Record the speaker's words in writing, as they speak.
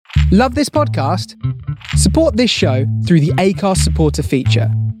Love this podcast? Support this show through the Acast supporter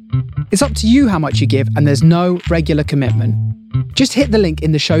feature. It's up to you how much you give, and there's no regular commitment. Just hit the link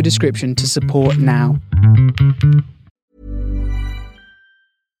in the show description to support now.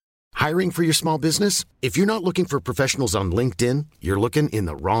 Hiring for your small business? If you're not looking for professionals on LinkedIn, you're looking in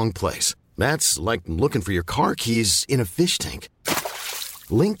the wrong place. That's like looking for your car keys in a fish tank.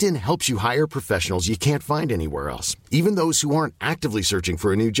 LinkedIn helps you hire professionals you can't find anywhere else, even those who aren't actively searching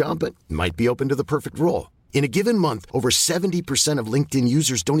for a new job but might be open to the perfect role. In a given month, over 70% of LinkedIn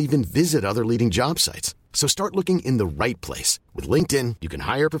users don't even visit other leading job sites. So start looking in the right place. With LinkedIn, you can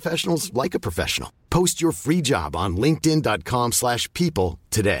hire professionals like a professional. Post your free job on linkedin.com/people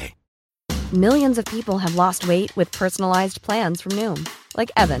today. Millions of people have lost weight with personalized plans from Noom. Like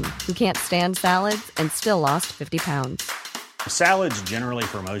Evan, who can't stand salads and still lost 50 pounds. Salads generally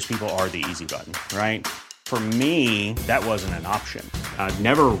for most people are the easy button, right? For me, that wasn't an option. I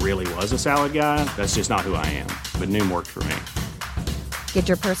never really was a salad guy. That's just not who I am. But Noom worked for me. Get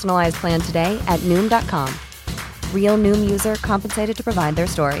your personalized plan today at Noom.com. Real Noom user compensated to provide their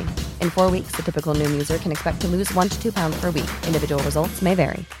story. In 4 weeks, the typical Noom user can expect to lose 1 to 2 pounds per week. Individual results may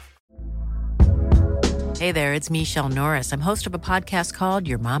vary. Hey there, it's Michelle Norris. I'm host of a podcast called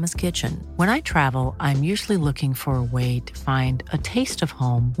Your Mama's Kitchen. When I travel, I'm usually looking for a way to find a taste of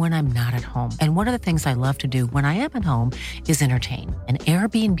home when I'm not at home. And one of the things I love to do when I am at home is entertain. And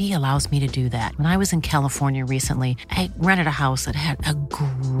Airbnb allows me to do that. When I was in California recently, I rented a house that had a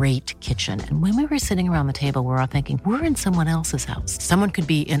great kitchen. And when we were sitting around the table, we're all thinking, we're in someone else's house. Someone could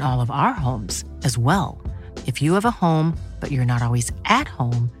be in all of our homes as well. If you have a home, but you're not always at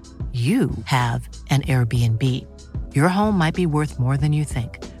home, you have an Airbnb. Your home might be worth more than you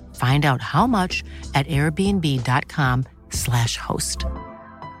think. Find out how much at airbnb.com/host.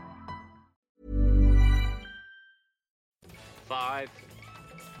 5,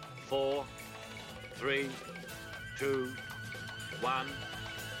 4, 3, 2, 1,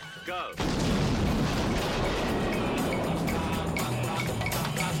 go.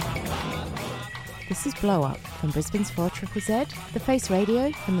 This is Blow Up from Brisbane's 4ZZZ, The Face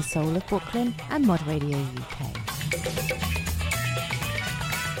Radio from the Soul of Brooklyn, and Mod Radio UK.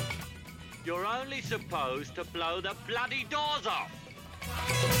 You're only supposed to blow the bloody doors off.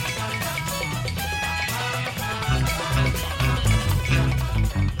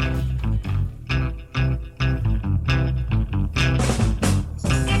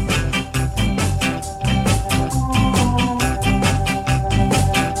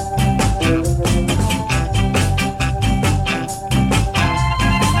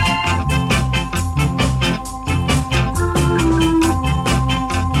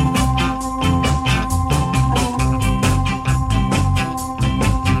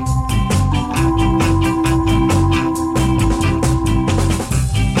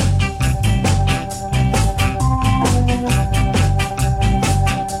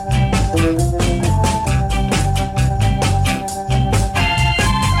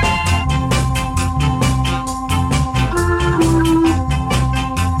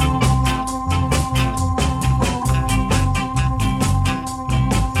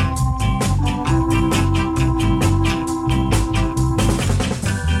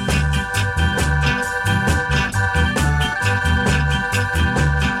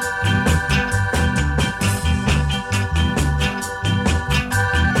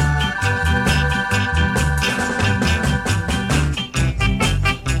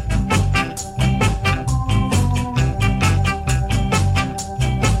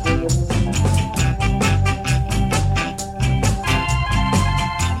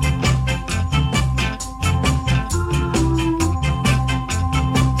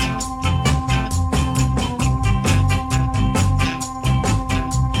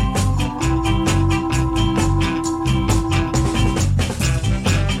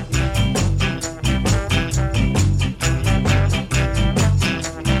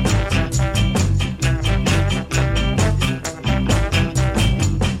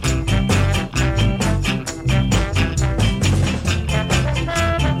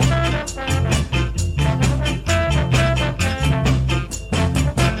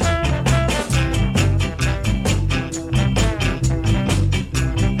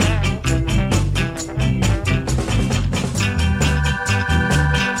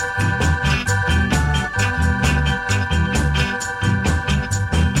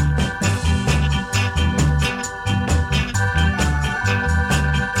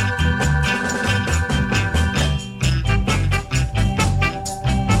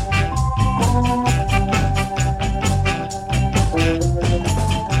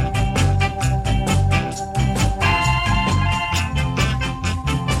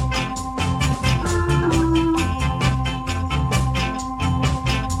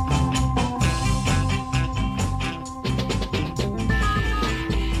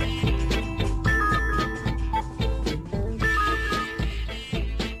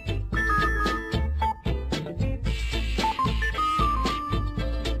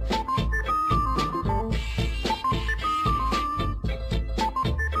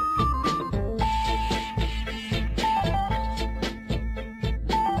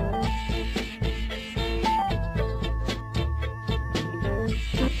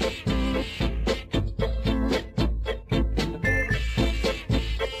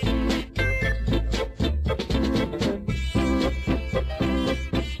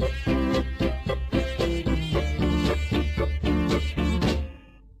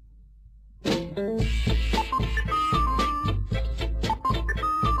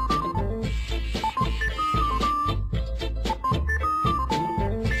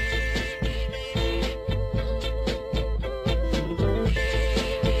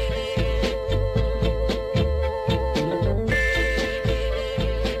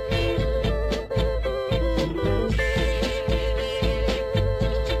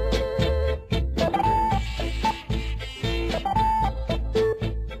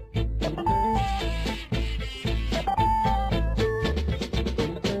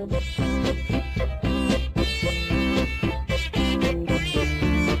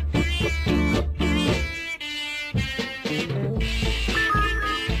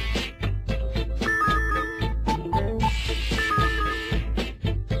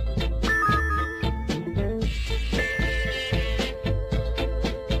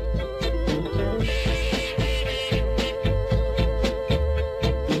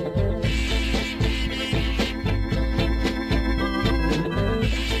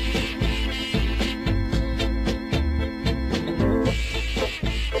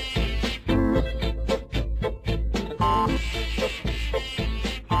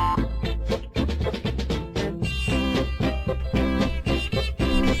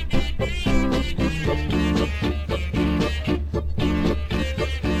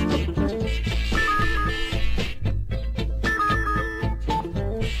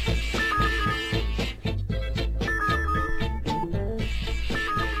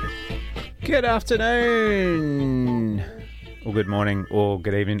 Good afternoon, or good morning, or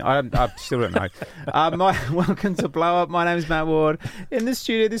good evening. I still don't know. Welcome to Blow Up. My name is Matt Ward. In the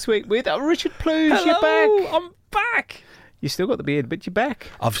studio this week with Richard Plews. Hello, you're back. I'm back. You still got the beard, but you're back.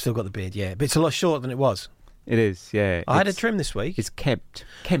 I've still got the beard, yeah, but it's a lot shorter than it was. It is, yeah. I had a trim this week. It's kept.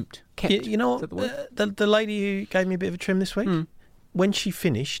 You know what? The lady who gave me a bit of a trim this week, when she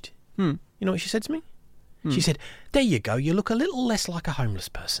finished, you know what she said to me? She said, "There you go. You look a little less like a homeless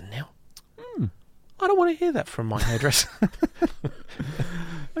person now." I don't want to hear that from my hairdresser.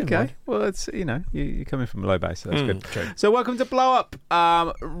 Okay, well, it's you're coming from a low base, so that's good. True. So welcome to Blow Up.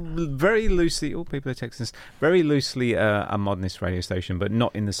 Very loosely, people are texting us. Very loosely, a modernist radio station, but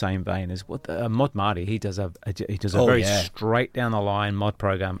not in the same vein as what Mod Marty. He does a very straight down the line mod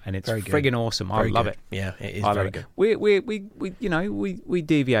program, and it's friggin' awesome. I love it. Yeah, it is very good. We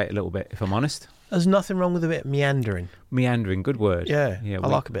deviate a little bit, if I'm honest. There's nothing wrong with a bit of meandering. Meandering, good word. Yeah, I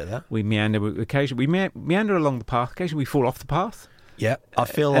like a bit of that. We meander. Occasionally, we meander along the path. Occasionally, we fall off the path. Yeah, I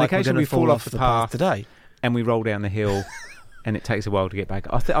feel like we're going to fall off the path today. And we roll down the hill, and it takes a while to get back.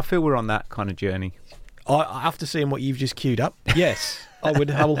 I feel we're on that kind of journey. After seeing what you've just queued up, yes, I would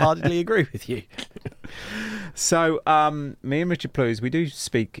wholeheartedly agree with you. So, me and Richard Plews, we do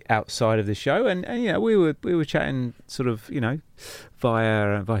speak outside of the show, and we were chatting sort of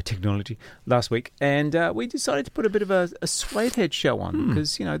via technology last week, and we decided to put a bit of a Suedehead show on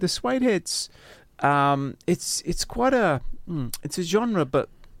because the Suedeheads, it's quite it's a genre, but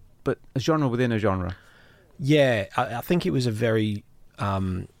a genre within a genre. Yeah, I think it was a very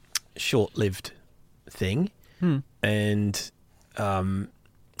short-lived thing, and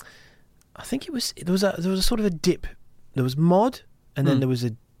I think there was a sort of a dip. There was mod, and then there was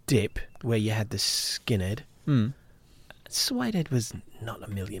a dip where you had the skinhead. Suedehead was not a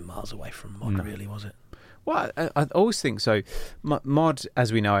million miles away from mod, really, was it? Well, I always think so. Mod,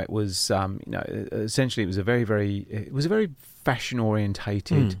 as we know it, was essentially it was a very fashion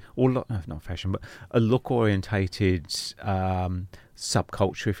orientated, not fashion, but a look orientated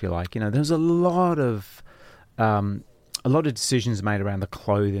subculture, if you like. There was a lot of decisions made around the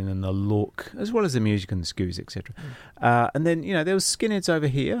clothing and the look, as well as the music and the skews, etc. And then there was skinheads over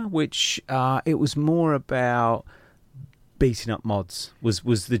here, which it was more about beating up mods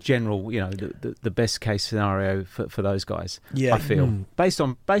was the general, the best case scenario for those guys. Yeah, I feel based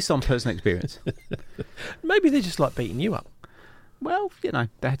on personal experience. Maybe they just like beating you up. Well, they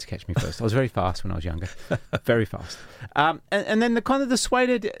had to catch me first. I was very fast when I was younger, very fast. And then the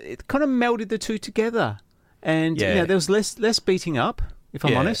Suedehead, it kind of melded the two together, and there was less beating up, if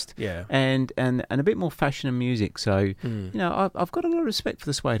I'm honest, and a bit more fashion and music. So I've got a lot of respect for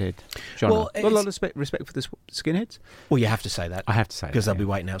the Suedehead genre. Well, got a lot of respect for the skinheads. Well, you have to say that. I have to say that because they'll be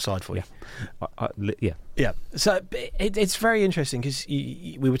waiting outside for you. Yeah. So it's very interesting because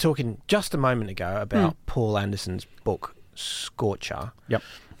we were talking just a moment ago about Paul Anderson's book Scorcher. Yep.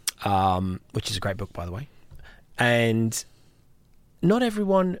 Which is a great book, by the way, and not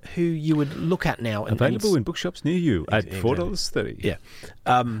everyone who you would look at now available in bookshops near you at $4.30. Yeah,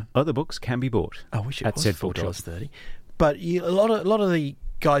 other books can be bought. I wish it at was said $4.30. But a lot of the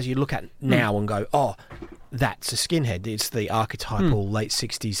guys you look at now and go, "Oh, that's a skinhead." It's the archetypal late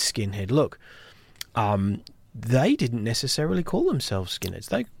 '60s skinhead look. they didn't necessarily call themselves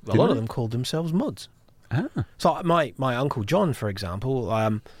skinheads. A lot of them called themselves mods. Ah. So my Uncle John, for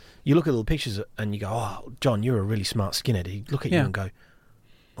example, you look at little pictures and you go, "Oh, John, you're a really smart skinhead." He'd look at you and go,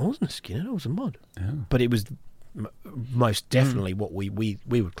 "I wasn't a skinhead, I was a mod." Oh. But it was most definitely what we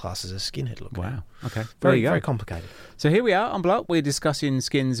would class as a skinhead look. Wow. Okay. Very, there you go. very complicated. So here we are on Blow Up. We're discussing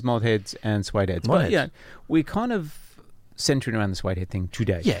skins, mod heads, and suede heads. But yeah, we're kind of centering around the suede head thing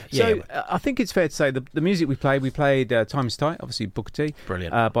today. So I think it's fair to say the music we played Time is Tight, obviously Booker T.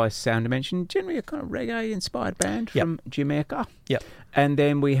 Brilliant. By Sound Dimension, generally a kind of reggae-inspired band from Jamaica. Yep. And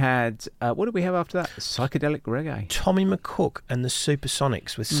then we had, what did we have after that? Psychedelic reggae. Tommy McCook and the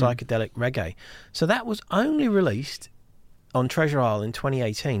Supersonics with Psychedelic Reggae. So that was only released on Treasure Isle in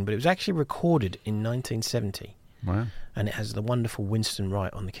 2018, but it was actually recorded in 1970. Wow. And it has the wonderful Winston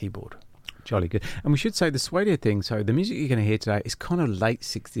Wright on the keyboard. Jolly good. And we should say the suede head thing, so the music you're going to hear today is kind of late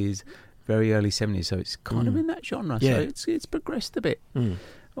 60s, very early 70s, so it's kind of in that genre. Yeah. So it's progressed a bit.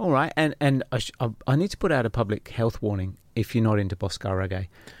 All right, and I need to put out a public health warning. If you're not into Boscar reggae,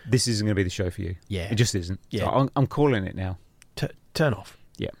 this isn't going to be the show for you. Yeah. It just isn't. Yeah. So I'm calling it now. Turn off.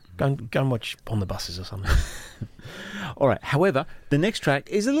 Yeah. Go and watch On the Buses or something. All right. However, the next track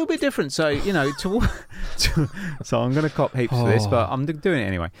is a little bit different. So, you know, so I'm going to cop heaps for this, but I'm doing it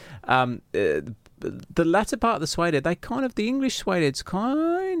anyway. The latter part of the suede head, the English suede heads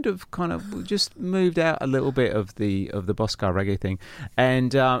kind of just moved out a little bit of the Boscar reggae thing,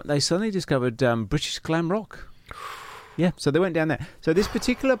 and they suddenly discovered British glam rock. Yeah, so they went down there. So this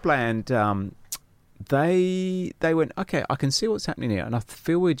particular band, they went, okay, I can see what's happening here, and I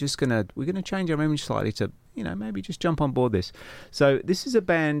feel we're gonna change our image slightly to, you know, maybe just jump on board this. So this is a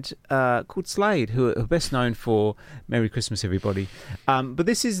band called Slade, who are best known for Merry Christmas, Everybody. But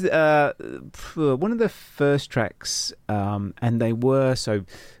this is one of the first tracks, and they were so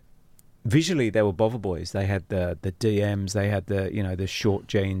visually they were Bother Boys. They had the DMs, they had the short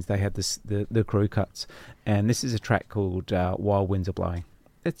jeans, they had the crew cuts, and this is a track called While Winds Are Blowing.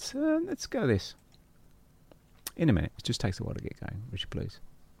 Let's go this in a minute. It just takes a while to get going. Richard, please.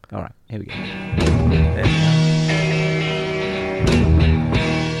 All right, here we go. There we go.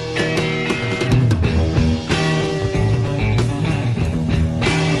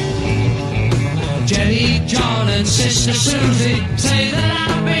 Jenny, John and Sister Susie say that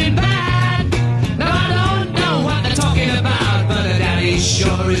I've been bad. Now I don't know what they're talking about, but the daddy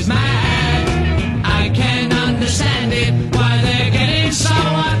sure is mad. I can't understand it, why they're getting so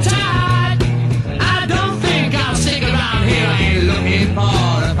uptight. I don't think I'll stick around here, I ain't looking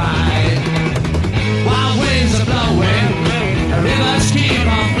for a fight. While winds are blowing, the rivers keep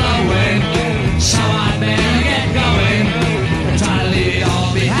on flowing, so I better get going and try to leave it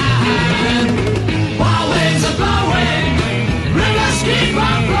all behind. While winds are blowing, rivers keep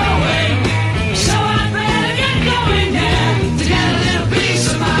on flowing,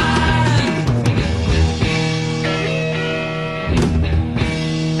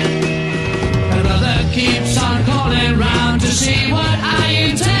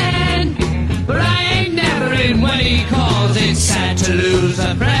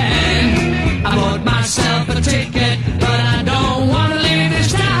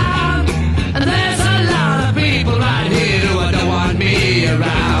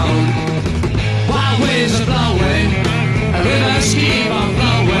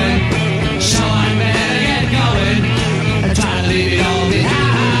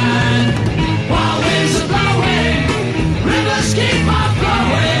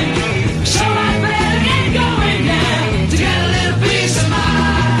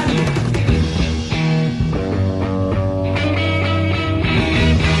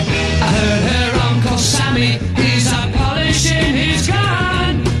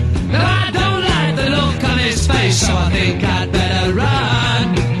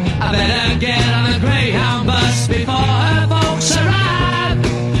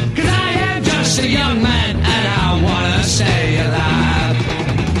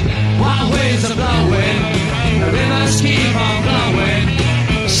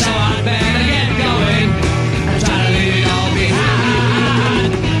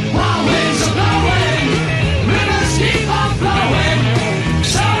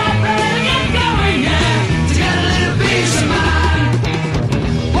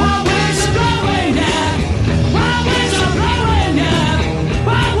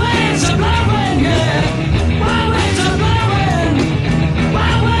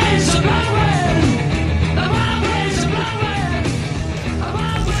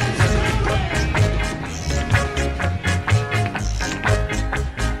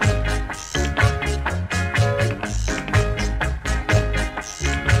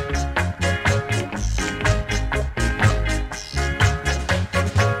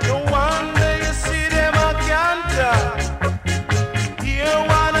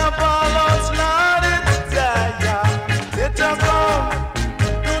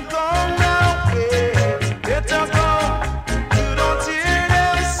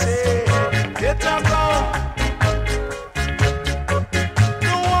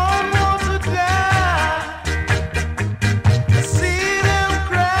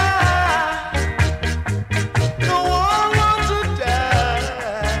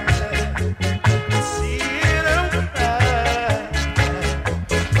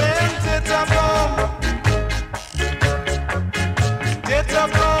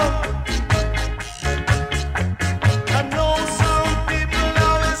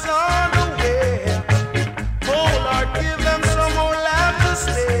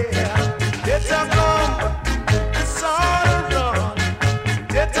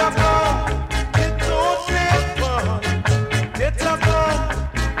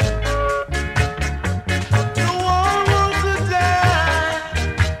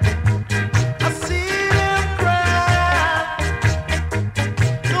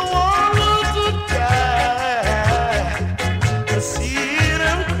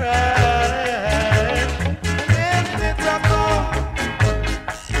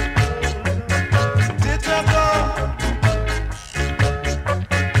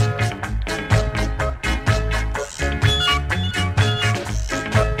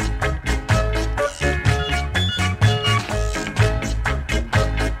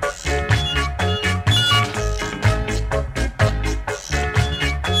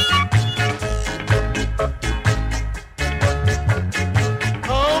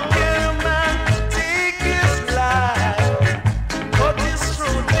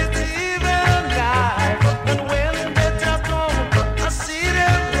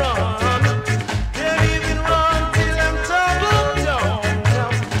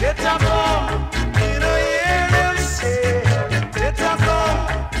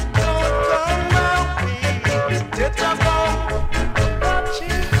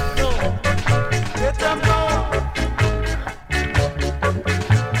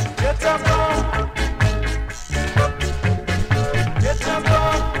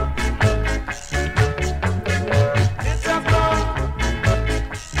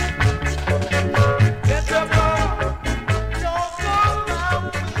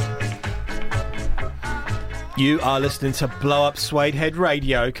 You are listening to Blow Up Suede Head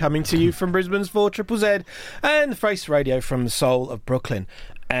Radio, coming to you from Brisbane's 4ZZZ and the Face Radio from the soul of Brooklyn.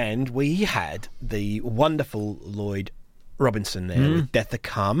 And we had the wonderful Lloyd Robinson there with Death to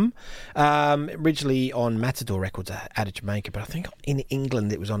Come, originally on Matador Records out of Jamaica, but I think in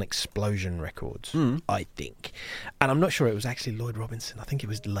England it was on Explosion Records, I think. And I'm not sure it was actually Lloyd Robinson. I think it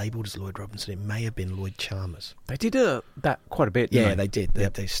was labelled as Lloyd Robinson. It may have been Lloyd Chalmers. They did that quite a bit, didn't they? They did.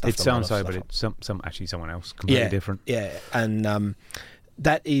 They stuffed it sounds so, stuff but it's actually someone else completely different. Yeah, and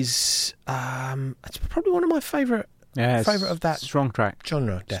that is it's probably one of my favourite of that strong track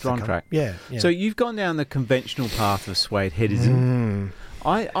genre. Strong track. Yeah. So you've gone down the conventional path of suede headism.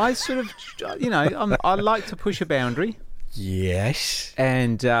 I sort of, I like to push a boundary. Yes.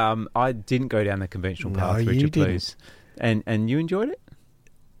 And I didn't go down the conventional path, Richard, please. And you enjoyed it?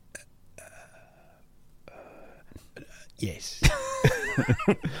 Yes.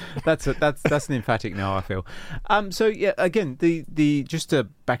 That's an emphatic no, I feel. So yeah, again, the just to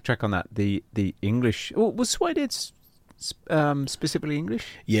backtrack on that, the English, was suede heads specifically English?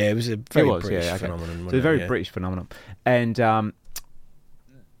 Yeah, it was a very British phenomenon. So a very British phenomenon, and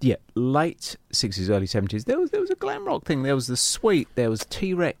late 60s, early 70s. There was a glam rock thing. There was the Sweet. There was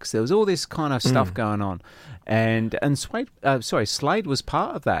T-Rex. There was all this kind of stuff going on, and Slade was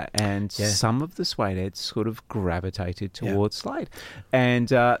part of that. And some of the suede heads sort of gravitated towards Slade, and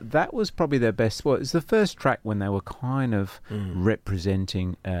that was probably their best. Well, it was the first track when they were kind of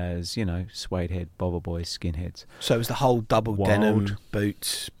representing as suede head, bobber boys, skinheads. So it was the whole double denim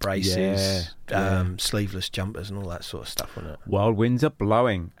boots, braces, sleeveless jumpers, and all that sort of stuff, wasn't it? Wild winds are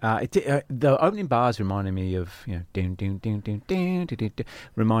blowing. The opening bars reminded me of doon doon doon doon doon doon doon,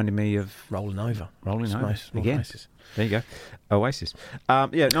 reminded me of Rolling Over. Again. Oasis. There you go, Oasis.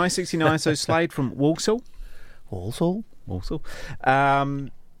 1969. So Slade from Walsall. Walsall. That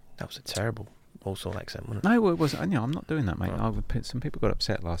was a terrible Walsall accent, wasn't it? No, it wasn't. I'm not doing that, mate. Right. Some people got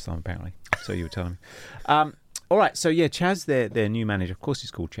upset last time, apparently. So you were telling me. All right. So Chaz, their new manager. Of course, he's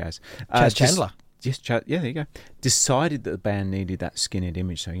called Chaz. Chaz Chandler. Yes, there you go. Decided that the band needed that skinhead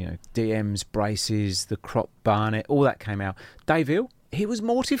image. So, DMs, braces, the crop barnet, all that came out. Dave Hill, he was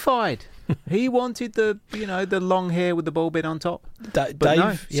mortified. He wanted the long hair with the ball bit on top. Dave,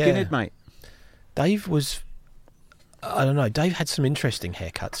 skinhead, mate. Dave was, I don't know, Dave had some interesting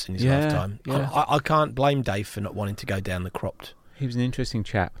haircuts in his lifetime. Yeah. I can't blame Dave for not wanting to go down the cropped. He was an interesting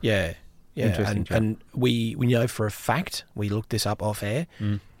chap. Yeah. And we know for a fact, we looked this up off air,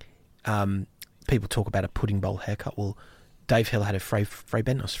 people talk about a pudding bowl haircut. Well, Dave Hill had a Fray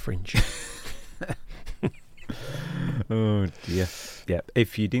Bentos fringe. Oh dear. Yeah.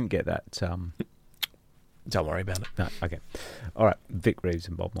 If you didn't get that, don't worry about it. No. Okay. All right. Vic Reeves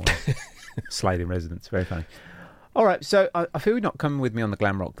and Bob Moore, Slade in residence. Very funny. All right. So I feel you're not coming with me on the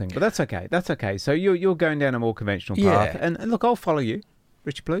glam rock thing, but that's okay. So you're going down a more conventional path, and look, I'll follow you.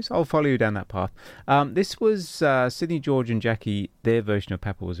 Richard Blues, I'll follow you down that path. This was Sidney George and Jackie, their version of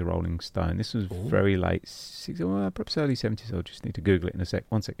Papa Was a Rolling Stone. This was very late, perhaps early 70s. I'll just need to Google it in a sec.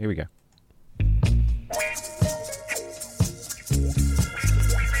 One sec, here we go.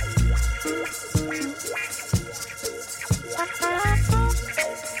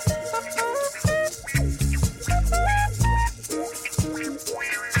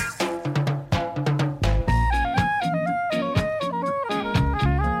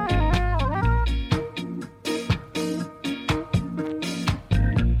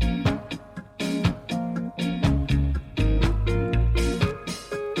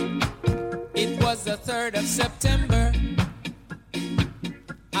 The 3rd of September,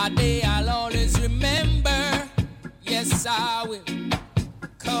 a day I'll always remember. Yes, I will,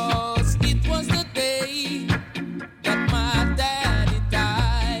 'cause it was the day that my daddy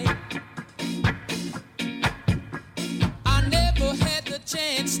died. I never had the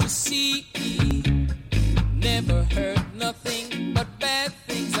chance to see, never heard nothing but bad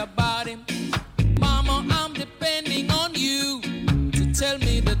things about him. Mama, I'm depending on you to tell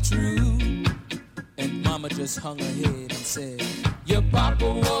me the truth. And Mama just hung her head and said, your papa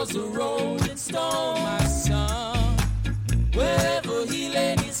was a rolling stone, my son. Wherever he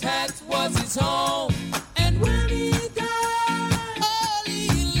laid his hat was his home. And when he died, all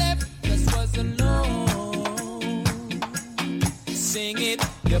he left us was alone. Sing it,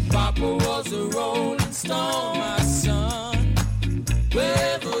 your papa was a rolling stone, my son.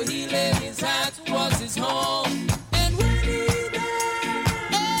 Wherever he laid his hat was his home. And when he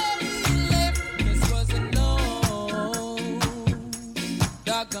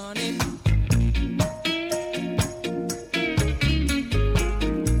doggone it.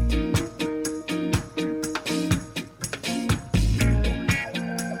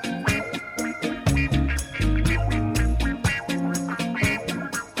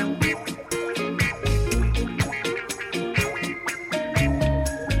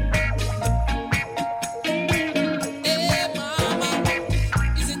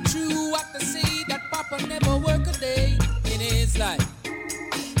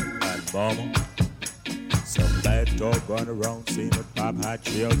 mama. Some bad dog run around saying that Pop had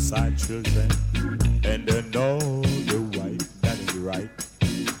 3 outside children, and they know the wife that is right.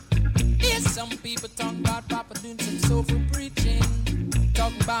 Yes, some people talk about Papa doing some soulful preaching,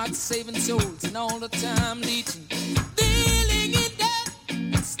 talking about saving souls and all the time leeching, dealing in death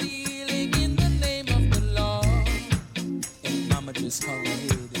and stealing in the name of the Lord. And Mama just hung her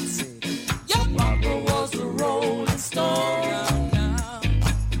head and said, your Papa was a rolling stone.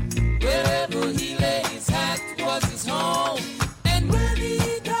 Wherever he lay his hat was his home. And when he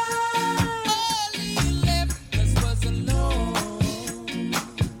died, all he left us was alone.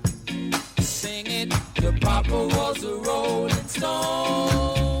 Sing it, your Papa was a rolling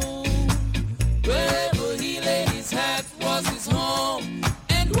stone. Wherever he lay his hat was his home.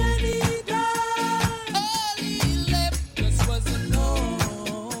 And when he died, all he left us was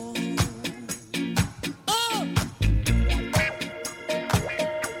alone. Oh!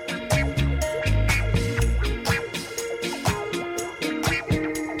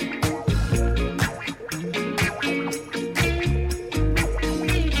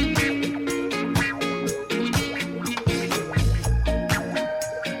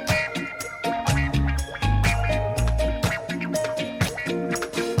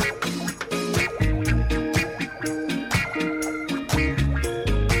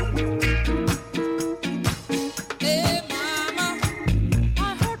 Hey mama,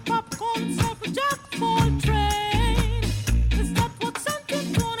 I heard popcorn's off a jackpot train. Is that what sent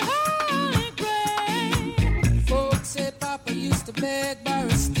him on a hurricane? Folks say Papa used to beg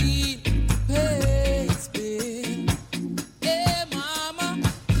Baristine to pay his bill. Hey mama,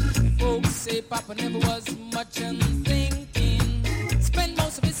 folks say Papa never was much on thinking. Spent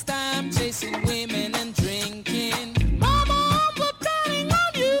most of his time chasing women and drinking. Mama, I'm depending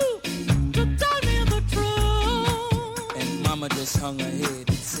on you to tell me the truth. And Mama just hung her head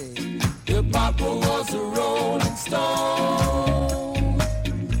and said, your Papa was a rolling stone.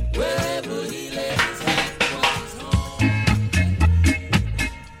 Wherever he lay his hat was his home.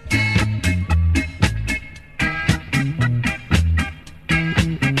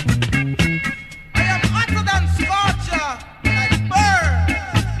 I am hotter than scorcher, and I burn.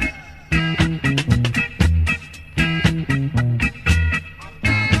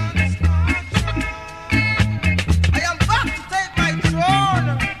 I am back to take my throne,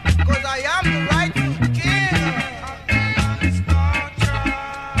 'cause I am the rightful king.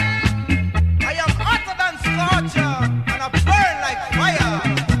 I am hotter than scorcher, and I burn like fire.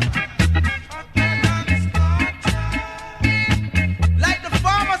 Like the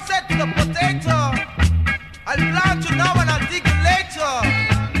farmer said to the potato, I'll plant you now and I'll dig you later.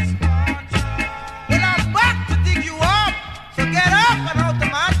 Well, I'm back to dig you up, so get up and out of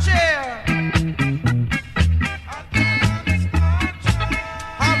my chair.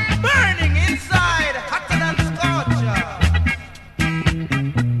 I'm burning inside, hotter than scorcher.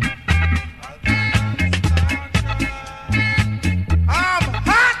 I'm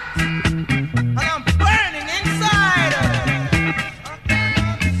hot, and I'm burning inside.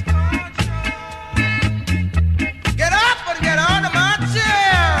 Get up and get out of my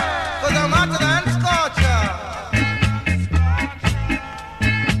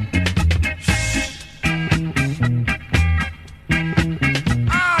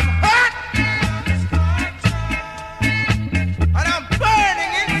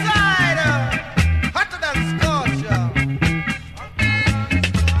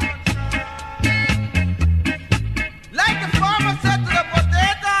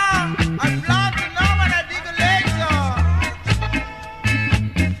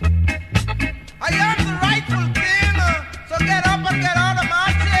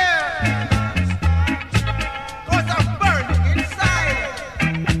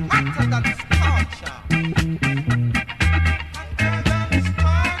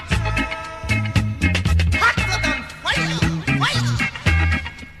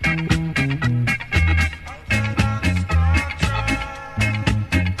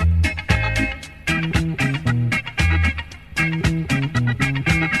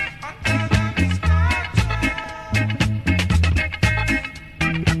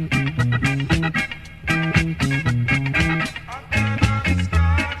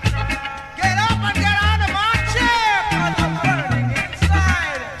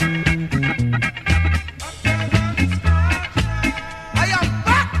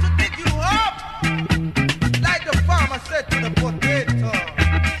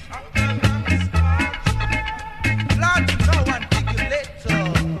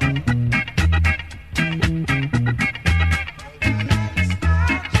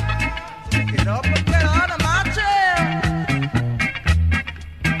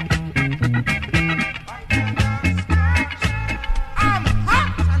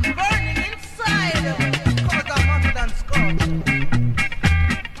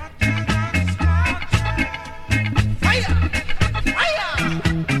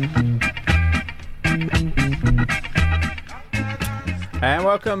And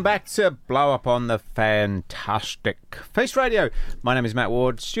welcome back to Blow Up on the Fantastic Face Radio. My name is Matt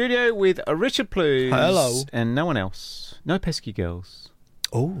Ward. Studio with Richard Plews. Hello. And no one else. No pesky girls.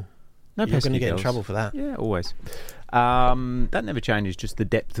 Oh. No pesky girls. You're going to get in trouble for that. Yeah, always. That never changes, just the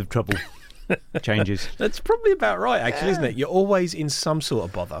depth of trouble changes. That's probably about right, actually, isn't it? You're always in some sort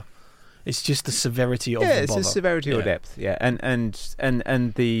of bother. It's just the severity of the bother. Yeah, it's the severity or depth. Yeah, and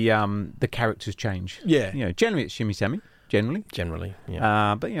the characters change. Yeah. You know, generally it's Shimmy Sammy. Generally,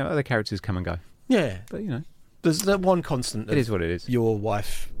 yeah. But you know, other characters come and go. Yeah, but you know, there's that one constant. It is what it is. Your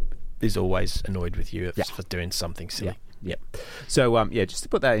wife is always annoyed with you for doing something silly. Yeah. So just to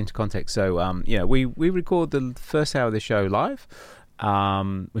put that into context. So we record the first hour of the show live,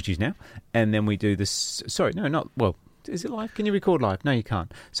 which is now, and then we do this. Sorry, no, not well. Is it live? Can you record live? No, you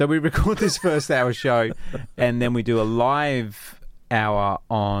can't. So we record this first hour show, and then we do a live hour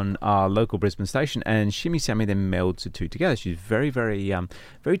on our local Brisbane station, and Shimmy Sammy then melds the two together. She's very, very,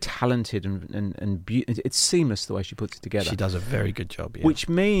 very talented and it's seamless the way she puts it together. She does a very good job. Yeah. Which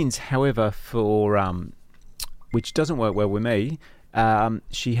means, however, which doesn't work well with me.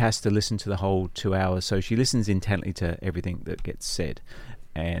 She has to listen to the whole 2 hours, so she listens intently to everything that gets said.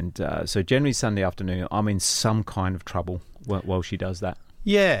 And so generally Sunday afternoon, I'm in some kind of trouble while she does that.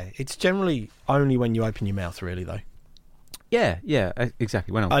 Yeah, it's generally only when you open your mouth, really, though. Yeah,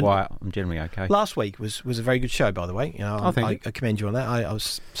 exactly. When I'm quiet, I'm generally okay. Last week was a very good show, by the way. You know, I commend you on that. I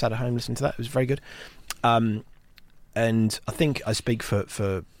was sat at home listening to that. It was very good. And I think I speak for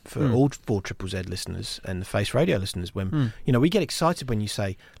all 4ZZZ listeners and the Face Radio listeners when we get excited when you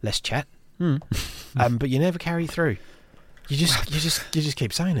say let's chat, but you never carry through. You just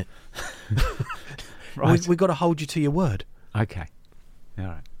keep saying it. Right. We've got to hold you to your word. Okay. All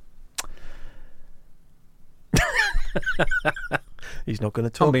right. He's not going to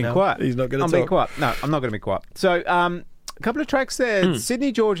talk. I'm being now. quiet. He's not going to talk. I'm being quiet. No, I'm not going to be quiet. So, a couple of tracks there.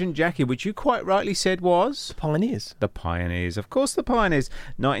 Sydney, George and Jackie, which you quite rightly said was... Pioneers. The Pioneers. Of course, the Pioneers.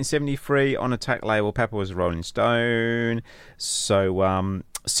 1973 on Attack label. Papa was a Rolling Stone. So,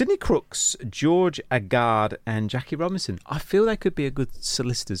 Sydney Crooks, George Agard and Jackie Robinson. I feel they could be a good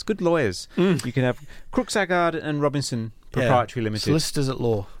solicitors, good lawyers. You can have Crooks, Agard and Robinson Proprietary Limited. Solicitors at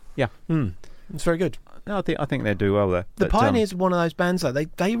law. Yeah. It's very good. No, I think they do well there. The Pioneers are one of those bands, though.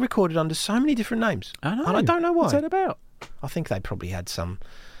 They recorded under so many different names. I know. And I don't know why. What's that about? I think they probably had some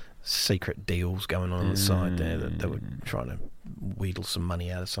secret deals going on the side there that they were trying to wheedle some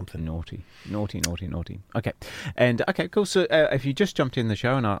money out of something. Naughty. Okay. And, okay, cool. So if you just jumped in the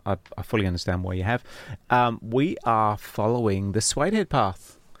show, and I fully understand why you have, we are following the Suedehead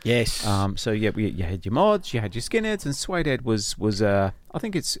path. Yes. So you had your mods, you had your skinheads, and Suedehead was I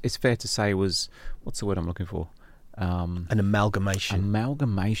think it's fair to say was, what's the word I'm looking for? An amalgamation.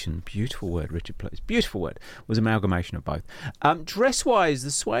 Amalgamation. Beautiful word, Richard, please. Beautiful word. Was amalgamation of both. Dress-wise,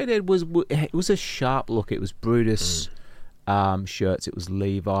 the Suedehead was a sharp look. It was Brutus shirts. It was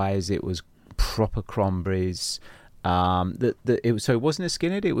Levi's. It was proper Cromberries. So it wasn't a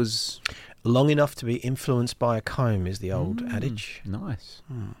skinhead. It was long enough to be influenced by a comb, is the old adage. Nice.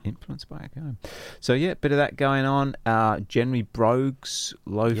 Influenced by a comb. So yeah, bit of that going on. Generally brogues,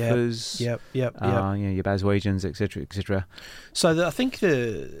 loafers. Yep. Your Baswegians, etc. So I think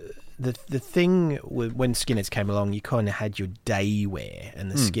the thing when skinheads came along, you kind of had your day wear, and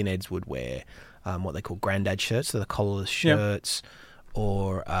the skinheads would wear what they call grandad shirts, so the collarless shirts,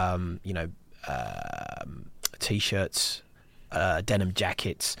 or T-shirts, denim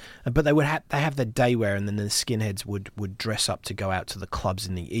jackets, but they have their day wear, and then the skinheads would dress up to go out to the clubs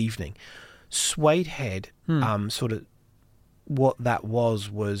in the evening. Suedehead, sort of what that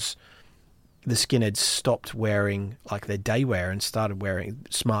was the skinheads stopped wearing like their day wear and started wearing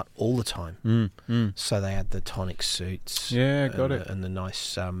smart all the time. So they had the tonic suits, and the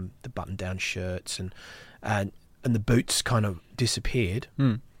nice the button down shirts, and the boots kind of disappeared.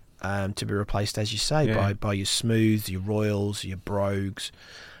 To be replaced, as you say, by your smooths, your royals, your brogues.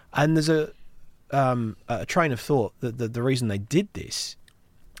 And there's a train of thought that the reason they did this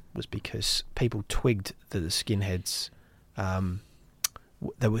was because people twigged that the skinheads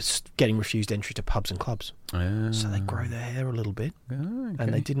they were getting refused entry to pubs and clubs. So they grow their hair a little bit,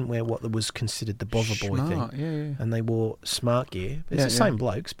 and they didn't wear what was considered the bother boy thing. And they wore smart gear. It's the same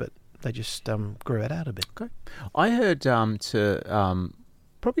blokes, but they just grew it out a bit. Okay. I heard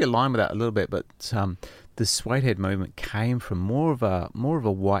probably align with that a little bit, but the Suedehead movement came from more of a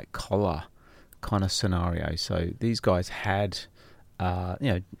white collar kind of scenario. So these guys had,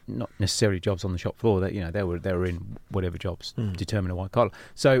 not necessarily jobs on the shop floor. That they were in whatever jobs determined a white collar.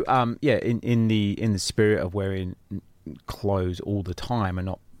 So in the spirit of wearing clothes all the time and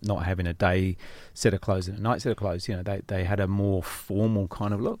not not having a day set of clothes and a night set of clothes. You know, they had a more formal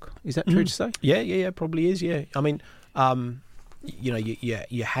kind of look. Is that true to say? Yeah, probably is. Yeah, I mean, you know,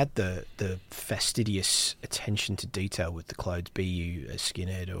 you had the fastidious attention to detail with the clothes, be you a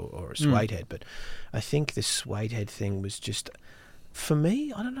skinhead or a suede head. But I think the suede head thing was just, for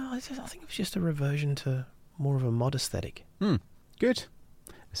me, I don't know. I think it was just a reversion to more of a mod aesthetic. Good.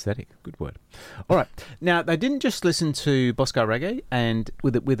 Aesthetic, good word. All right. Now, they didn't just listen to Bosco Reggae and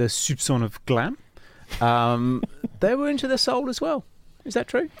with a soupçon of glam. They were into the soul as well. Is that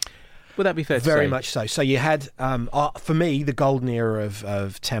true? Would that be fair to say? Very much so. So you had, for me, the golden era of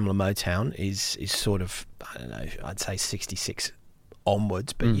Tamla Motown is sort of, I don't know, I'd say 66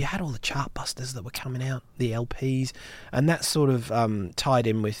 onwards, but you had all the chart busters that were coming out, the LPs, and that sort of tied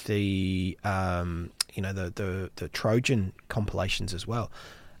in with the, you know, the Trojan compilations as well.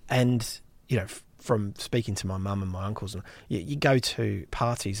 And, you know, from speaking to my mum and my uncles, you go to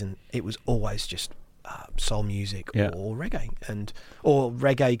parties and it was always just soul music or reggae, or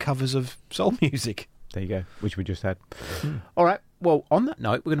reggae covers of soul music. There you go, which we just had. All right, well, on that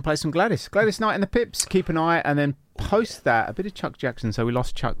note, we're going to play some Gladys Knight and the Pips. Keep an eye, and then post that, a bit of Chuck Jackson. So we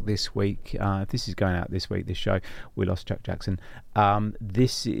lost Chuck this week. If this is going out this week, this show, we lost Chuck Jackson.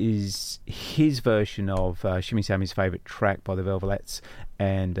 This is his version of Shimmy Sammy's favourite track by the Velvelettes,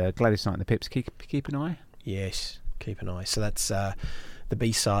 and Gladys Knight and the Pips. Keep an eye. Yes, keep an eye. So that's the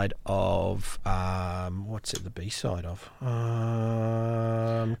B-side of what's it? The B-side of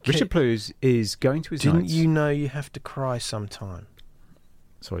Richard Blues is going to his Didn't nights. you know you have to cry sometime?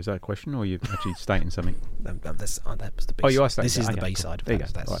 Sorry, is that a question, or are you actually stating something? That was the B-side. Oh, you are stating This is that. the Okay, B-side. cool. There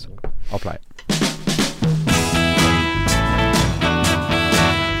you go. Right. I'll play it.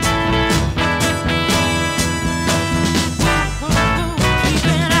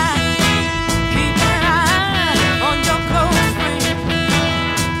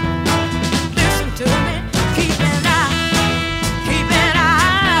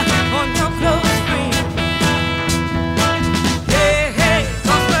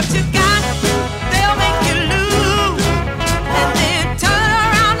 They'll make you lose, and then turn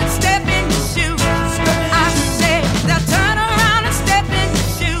around and step in your shoes.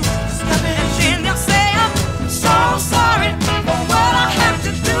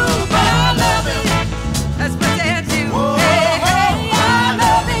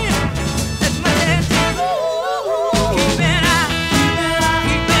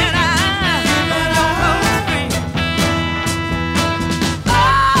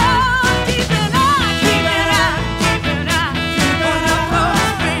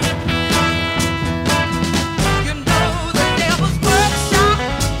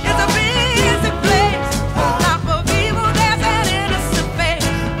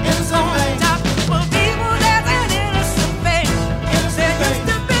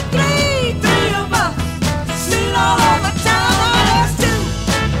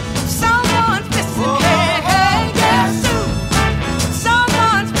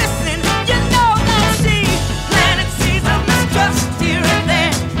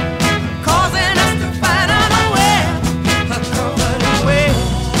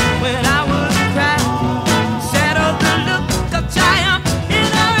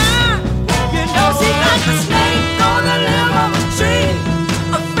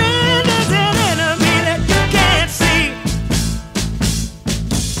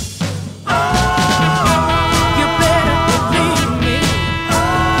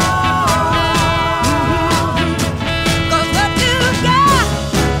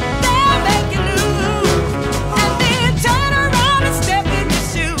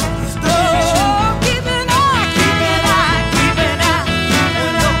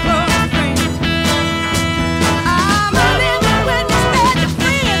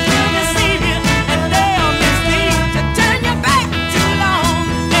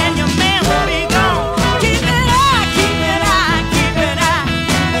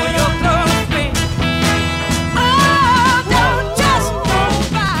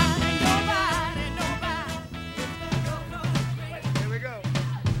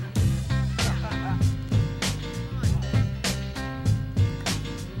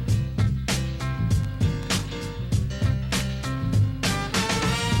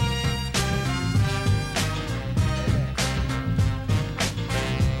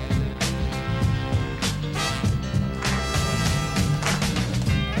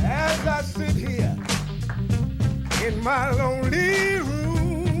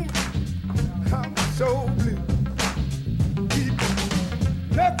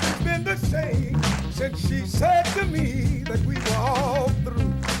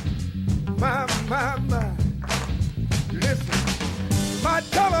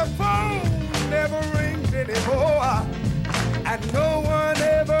 and no one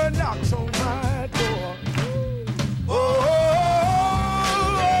ever knocks on my door. Oh,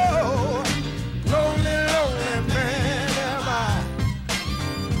 lonely, lonely man am I.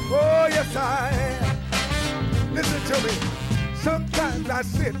 Oh, yes, I am. Listen to me. Sometimes I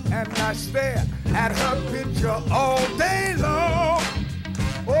sit and I stare at her picture all day long.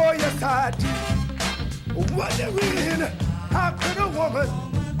 Oh, yes, I do. Wondering how could a woman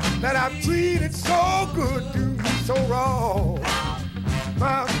that I've treated so good do me so wrong?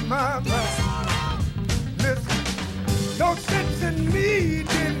 My. Listen, no sense in me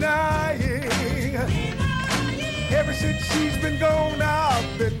denying. Ever since she's been gone,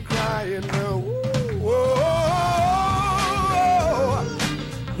 I've been crying.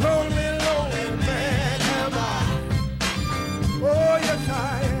 Lonely, lonely man am I. Oh, yes,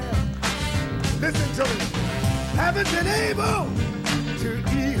 I am. Listen to me. Haven't been able to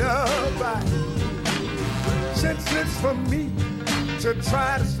eat a bite. Senseless for me to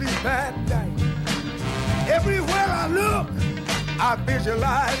try to sleep at night. Everywhere I look, I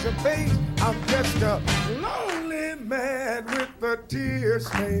visualize your face. I'm just a lonely man with a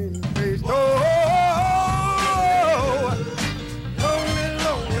tear-stained face. Oh, lonely,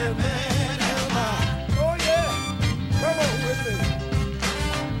 lonely man am I. Oh, yeah. Come on with me.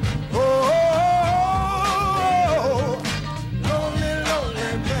 Oh, lonely,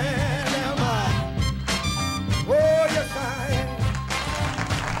 lonely man am I. Oh, yes, I am.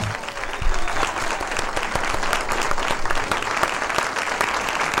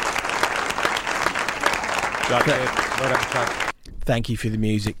 Thank you for the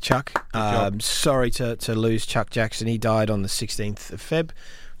music, Chuck. Sorry to lose Chuck Jackson. He died on the 16th of Feb,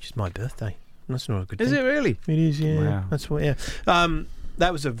 which is my birthday. That's not a good thing. Is it really? It is, yeah. Wow. That's what, yeah.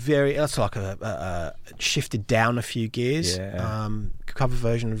 That was that's like a shifted down a few gears. Yeah. Cover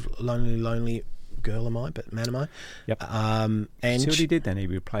version of Lonely, Lonely Girl Am I, but Man Am I. Yep. And see what he did then? He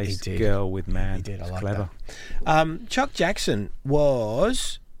replaced Girl with Man. He did. I It's like clever. that. Chuck Jackson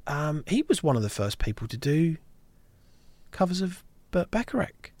was he was one of the first people to do covers of Burt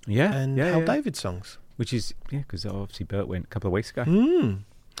Bacharach. Yeah. And Hal David songs. Which is, because obviously Burt went a couple of weeks ago. Mm.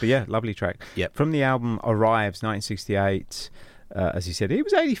 But yeah, lovely track. Yep. From the album Arrives, 1968. As he said, he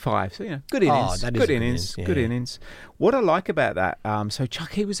was 85, so good innings. That is good a innings. yeah. Good innings. What I like about that, so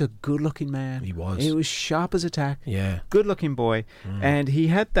Chuck, he was a good-looking man. He was. He was sharp as a tack. Yeah. Good-looking boy, and he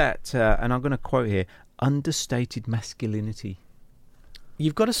had that. And I'm going to quote here: understated masculinity.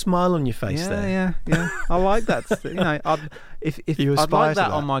 You've got a smile on your face there. Yeah. I like that. If You I'd aspire like to that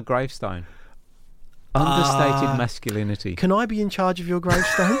that. on my gravestone. Understated masculinity. Can I be in charge of your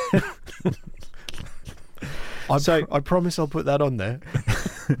gravestone? I promise I'll put that on there.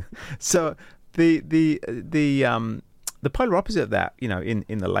 So the polar opposite of that, in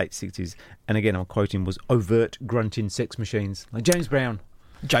the late 60s, and again I'm quoting, was overt grunting sex machines like James Brown,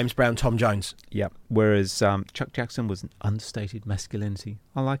 Tom Jones. Yep. Whereas Chuck Jackson was an understated masculinity.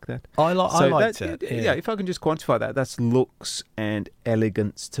 I like that. I liked it. Yeah, if I can just quantify that, that's looks and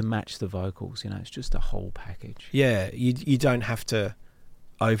elegance to match the vocals. It's just a whole package. Yeah, you don't have to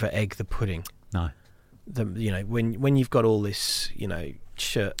over egg the pudding. No. When you've got all this,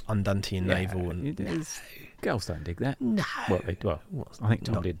 shirt undone to your navel, and girls don't dig that. No. Well, I think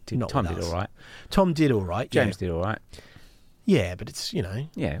Tom did. Tom did all right. Tom did all right. James did all right. Yeah, but it's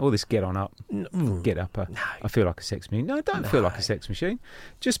Yeah, all this get on up, get upper. No. I feel like a sex machine. No, don't feel like a sex machine.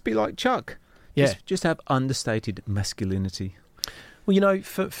 Just be like Chuck. Yeah. Just have understated masculinity. Well,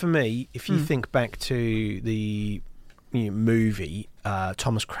 for me, if you think back to the movie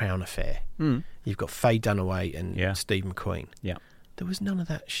Thomas Crown Affair, you've got Faye Dunaway and Steve McQueen. Yeah. There was none of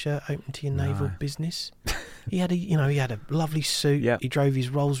that shirt open to your navel business. He had a lovely suit. Yep. He drove his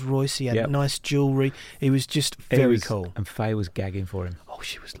Rolls Royce. He had nice jewellery. He was just very cool. And Faye was gagging for him. Oh,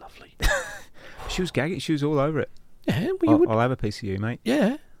 she was lovely. She was gagging. She was all over it. Yeah, well, I'll have a piece of you, mate.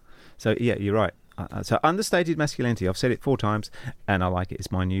 Yeah. So yeah, you're right. So understated masculinity. I've said it 4 times, and I like it.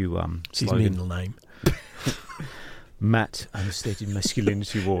 It's my new slogan. His middle name. Matt Understated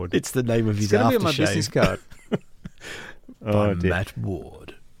Masculinity Ward. It's the name of his aftershave. It's going to be on my aftershave. business card. By Matt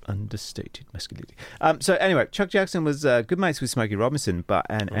Ward. Understated masculinity. So anyway, Chuck Jackson was good mates with Smokey Robinson,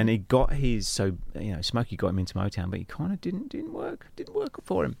 and he got his Smokey got him into Motown, but he kind of didn't work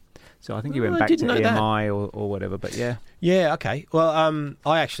for him. So I think he went back to EMI or whatever. But yeah, okay. Well,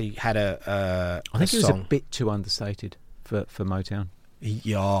 I actually had I think it was a bit too understated for Motown.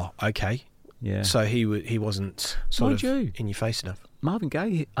 Yeah, okay. Yeah. So he wasn't in your face enough. Marvin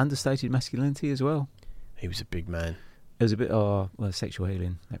Gaye understated masculinity as well. He was a big man. It was a bit sexual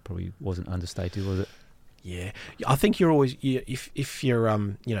healing. That probably wasn't understated, was it? Yeah, I think you're always if you're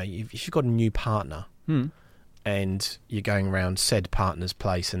if you've got a new partner, and you're going around said partner's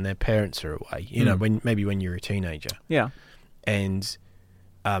place and their parents are away, you know, when you're a teenager. Yeah. And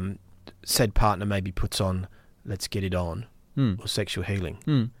said partner maybe puts on Let's Get It On or Sexual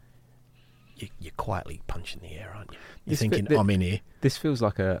Healing. You're quietly punching the air, aren't you? You're thinking, I'm in here. This feels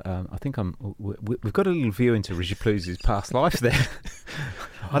like I think we've got a little view into Richard Plou's past life there.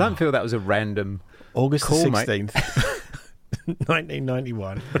 I don't feel that was a random August call, the 16th,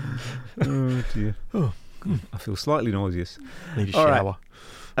 1991. Oh, dear. Oh. I feel slightly nauseous. Need a shower.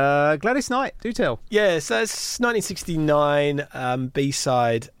 Right. Gladys Knight, do tell. Yeah, so it's 1969,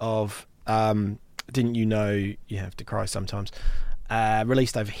 B-side of Didn't You Know You Have to Cry Sometimes.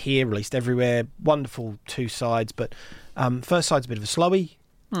 Released over here, released everywhere. Wonderful 2 sides, but first side's a bit of a slowie.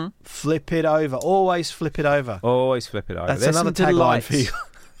 Flip it over. Always flip it over. Always flip it over. That's another tagline for you.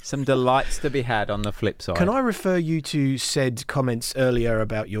 Some delights to be had on the flip side. Can I refer you to said comments earlier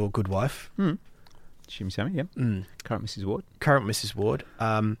about your good wife? Shimmy Sammy, yeah. Current Mrs. Ward. Current Mrs. Ward.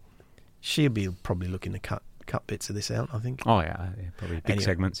 She'll be probably looking to cut bits of this out, I think. Oh, yeah probably big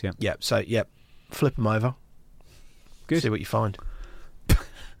segments, yeah. Yeah, so, flip them over. Good. See what you find.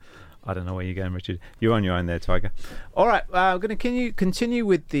 I don't know where you're going, Richard. You're on your own there, Tiger. All right, we're going to continue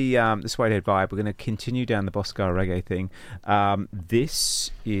with the Suedehead vibe. We're going to continue down the Boscar reggae thing. This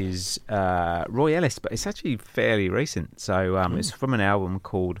is Roy Ellis, but it's actually fairly recent. So it's from an album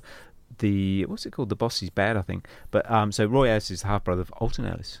called what's it called? The Boss Is Bad, I think. But so Roy Ellis is the half brother of Alton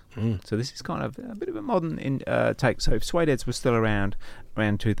Ellis. So this is kind of a bit of a modern take. So if Suedeheads were still around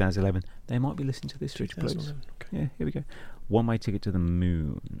 2011, they might be listening to this. Richard Plough. Okay. Yeah, here we go. One Way Ticket to the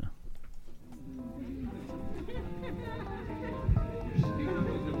Moon.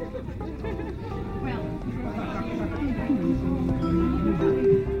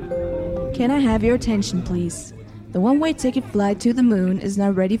 Can I have your attention, please? The one-way ticket flight to the moon is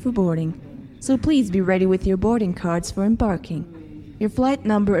now ready for boarding, so please be ready with your boarding cards for embarking. Your flight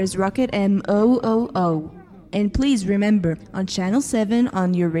number is Rocket M000, and please remember, on Channel 7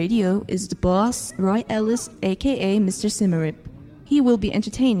 on your radio is the boss, Roy Ellis, aka Mr. Simmerip. He will be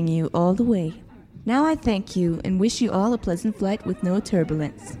entertaining you all the way. Now I thank you and wish you all a pleasant flight with no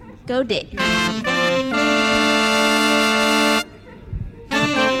turbulence. Go Dick!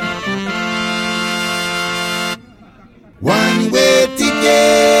 One-way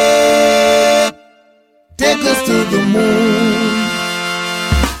ticket, take us to the moon.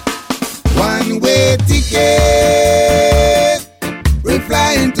 One-way ticket, we're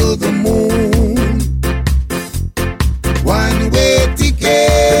flying to the moon. One-way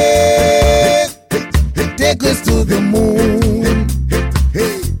ticket, take us to the moon.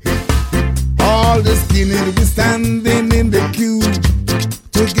 All the skinny be standing in the queue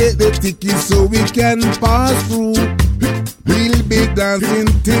to get the ticket so we can pass through. We'll be dancing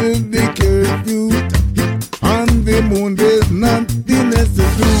till the curfew. On the moon there's nothing else to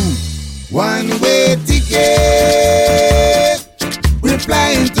do. One-way ticket, we're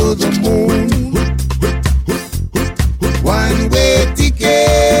flying to the moon. One-way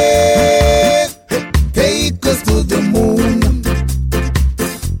ticket, take us to the moon.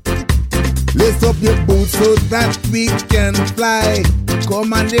 Lace up your boots so that we can fly.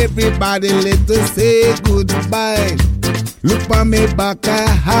 Come on everybody, let us say goodbye. Look for me back, I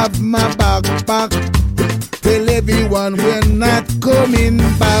have my backpack. Tell everyone we're not coming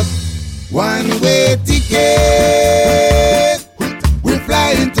back. One-way ticket, we're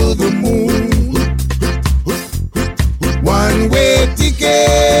flying to the moon. One-way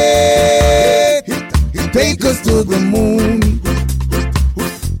ticket, take us to the moon.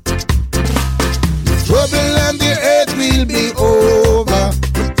 The trouble on the earth will be over.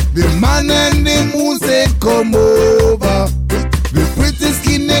 The man and the moon say come over. The pretty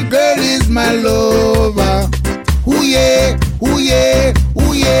skinny girl is my lover. Ooh yeah, ooh yeah,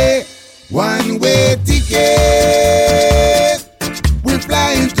 ooh yeah. One-way ticket, we're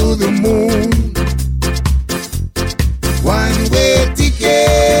flying to the moon. One-way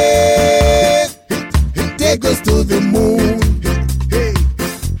ticket, take us to the moon.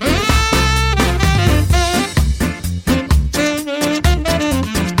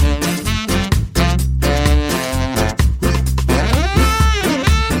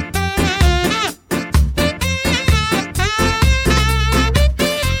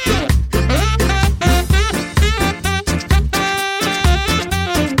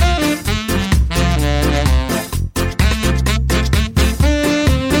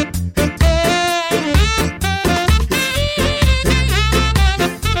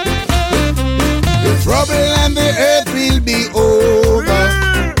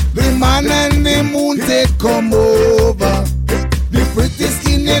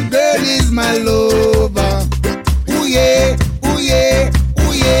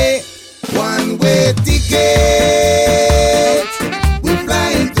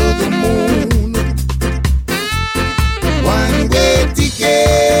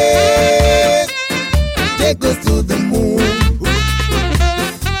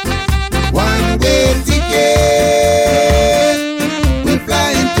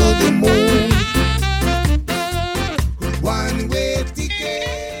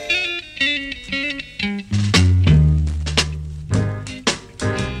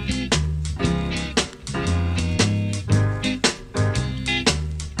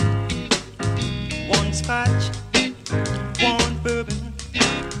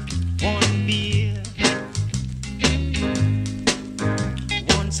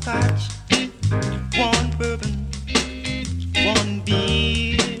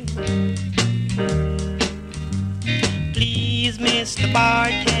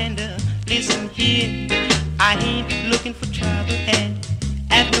 listen here. I ain't looking for trouble and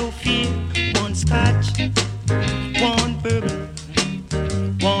have no fear. One scotch, one bourbon,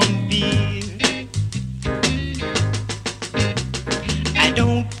 one beer. I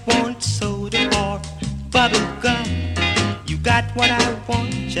don't want soda or bubble gum. You got what I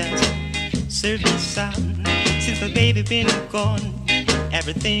want, just serve me some. Since my baby been gone,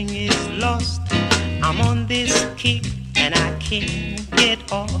 everything is lost. I'm on this kick and I can't get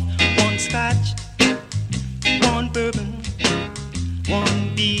off. One scotch, one bourbon,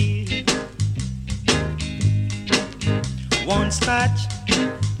 one beer. One scotch,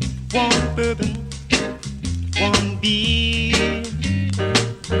 one bourbon, one beer.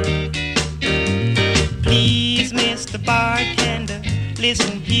 Please, Mr. Bartender,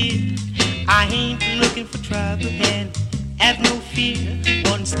 listen here. I ain't looking for trouble and have no fear.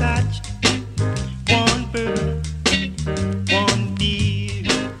 One scotch, one bourbon, one beer.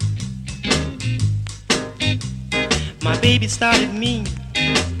 My baby started me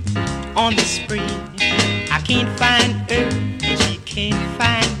on the spree. I can't find her and she can't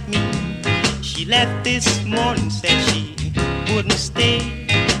find me. She left this morning, said she wouldn't stay.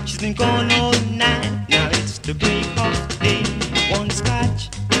 She's been gone all night, now it's the break of day. One scotch,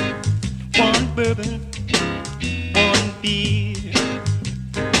 one bourbon, one beer.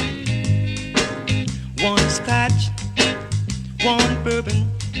 One scotch, one bourbon,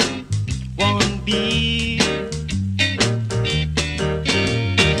 one beer.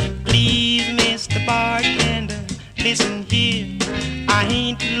 Please, Mr. Bartender, listen here. I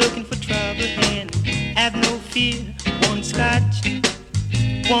ain't looking for trouble and have no fear. One scotch,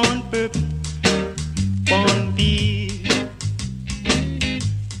 one bourbon, one beer.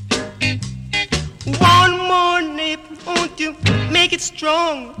 One more nip, won't you make it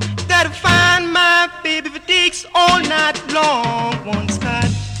strong? Gotta find my baby if it takes all night long. One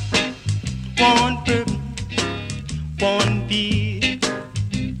scotch, one bourbon, one beer.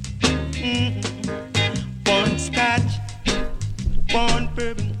 One scotch, one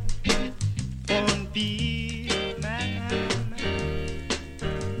bourbon, one beer.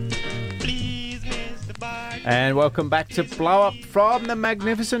 Please, Mr. Bartender. And welcome back to Blow Up from the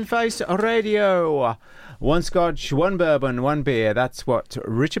Magnificent Face Radio. One scotch, one bourbon, one beer. That's what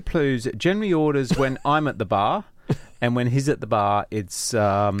Richard Plews generally orders when I'm at the bar. And when he's at the bar, it's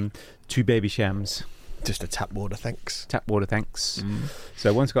 2 baby shams. Just a tap water, thanks. Tap water, thanks.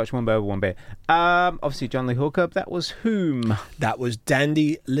 So one scotch, one bourbon, one beer. Obviously, John Lee Hooker. That was whom? That was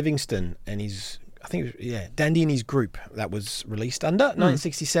Dandy Livingstone and his, I think, it was, Dandy and his group. That was released under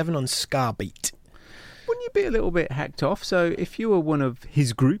 1967 on Scarbeat. Wouldn't you be a little bit hacked off? So if you were one of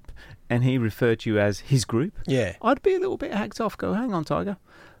his group and he referred to you as his group, I'd be a little bit hacked off. Go, hang on, Tiger.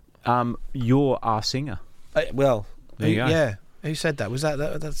 You're our singer. Well, there you go. Yeah. Who said that? Was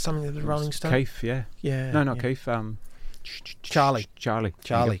that's something that the Rolling Stone? Keith, yeah. Yeah. No, not yeah. Keith. Charlie. Charlie.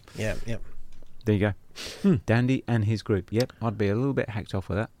 Yeah. There you go. Dandy and his group. Yep, I'd be a little bit hacked off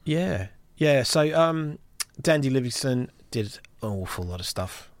with that. Yeah. Yeah. So Dandy Livingstone did an awful lot of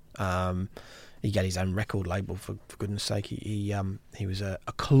stuff. He got his own record label, for goodness sake. He was a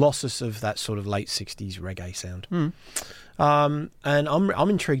colossus of that sort of late 60s reggae sound. And I'm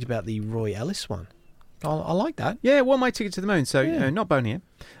intrigued about the Roy Ellis one. I like that. Yeah, One Way Ticket to the Moon. So, not Boney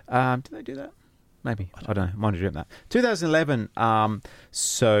M. Did they do that? Maybe. I don't know. Might have dreamt that. 2011.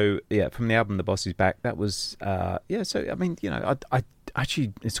 So, from the album The Boss Is Back, that was, so, I mean, I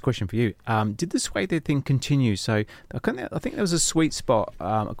actually, it's a question for you. Did the Suede thing continue? So, I think there was a sweet spot,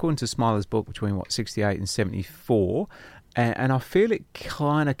 according to Smiler's book, between, 68 and 74. And I feel it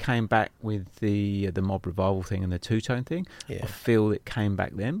kind of came back with the Mob Revival thing and the two-tone thing. Yeah. I feel it came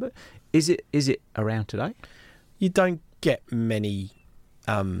back then, but is it around today? You don't get many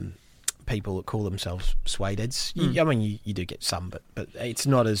people that call themselves Suedeheads. I mean, you do get some, but it's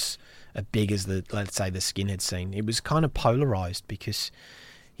not as big as let's say the skinhead scene. It was kind of polarised because,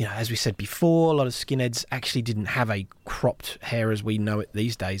 as we said before, a lot of skinheads actually didn't have a cropped hair as we know it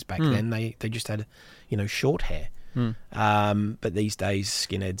these days. Back then, they just had, short hair. But these days,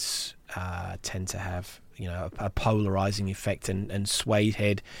 skinheads tend to have, a polarising effect, and suede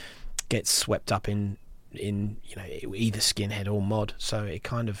head gets swept up in either skinhead or mod, so it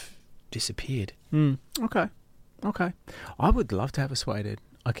kind of disappeared. Okay. I would love to have a suede head.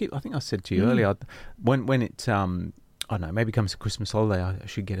 I think I said to you earlier, when it I don't know, maybe comes to Christmas holiday, I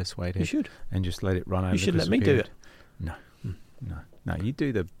should get a suede head. You should, and just let it run over. You should the let me period. do it. No. You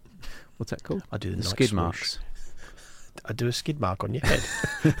do the what's that called? I do the skid swoosh. marks. I do a skid mark on your head.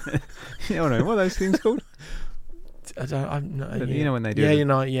 What are those things called? I don't. You know when they do. I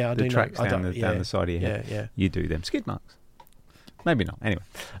do. The tracks down the side of your head. Yeah. You do them skid marks. Maybe not. Anyway.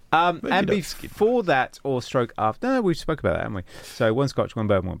 And before that, or stroke after, no, we spoke about that, haven't we? So one Scotch, one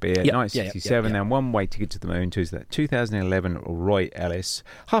bourbon, one beer, 1967, and One Way Ticket to the Moon, 2011, Roy Ellis,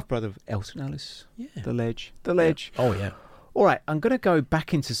 half-brother of Elton Ellis, the Ledge. Yeah. Oh, yeah. All right, I'm going to go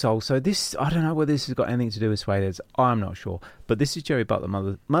back into soul. So this, I don't know whether this has got anything to do with Suede. I'm not sure. But this is Jerry Butler,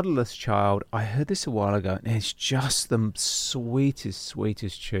 Motherless Child. I heard this a while ago, and it's just the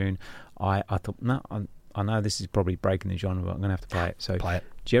sweetest tune. I thought, no, I know this is probably breaking the genre, but I'm going to have to play it. So play it.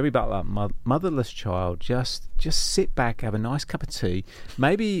 Jerry Butler, Motherless Child. Just sit back, have a nice cup of tea,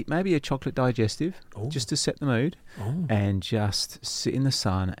 maybe a chocolate digestive, just to set the mood, and just sit in the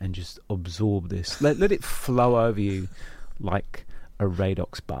sun and just absorb this. Let it flow over you like a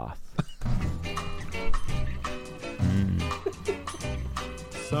Radox bath.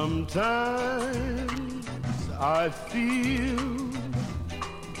 Sometimes I feel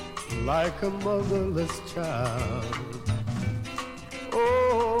like a motherless child.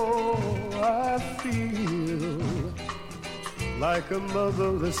 Oh, I feel like a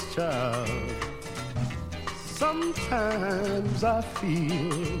motherless child. Sometimes I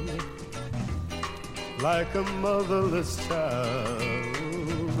feel like a motherless child,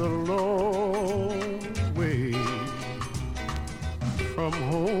 a long way from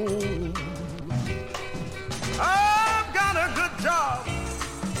home. I've got a good job,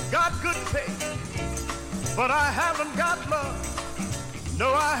 got good pay, but I haven't got love.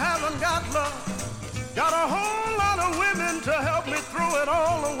 No, I haven't got love. Got a whole lot of women to help me throw it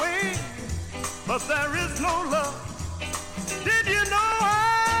all away, but there is no love. Did you know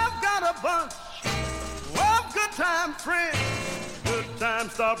I've got a bunch of good time friends? Good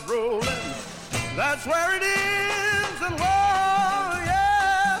times stop rolling, that's where it is. And whoa,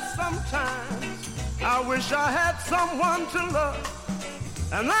 yeah, sometimes I wish I had someone to love,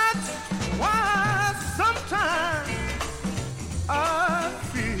 and that's why sometimes I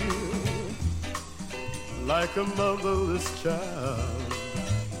feel like a motherless child,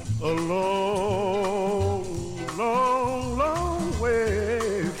 a long, long, long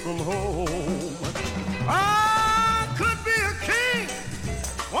way from home. I could be a king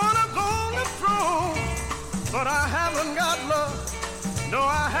on a golden throne, but I haven't got love. No,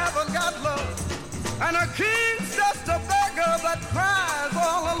 I haven't got love. And a king's just a beggar that cries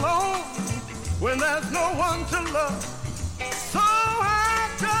all alone when there's no one to love. So I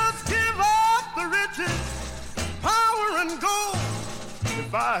just give up the riches, power and gold.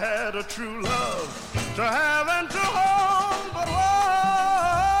 If I had a true love to have and to hold, but oh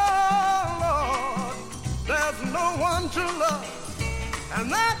Lord, there's no one to love.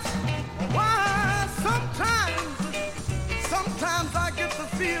 And that's why sometimes I get the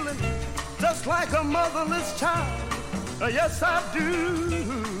feeling just like a motherless child. Yes, I do.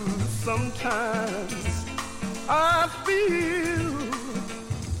 Sometimes I feel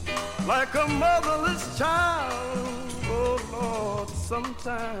like a motherless child. Oh Lord,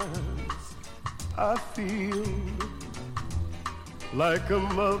 sometimes I feel like a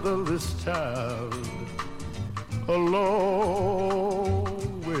motherless child, a long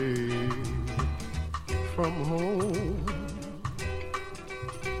way from home.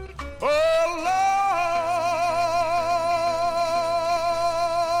 Oh Lord.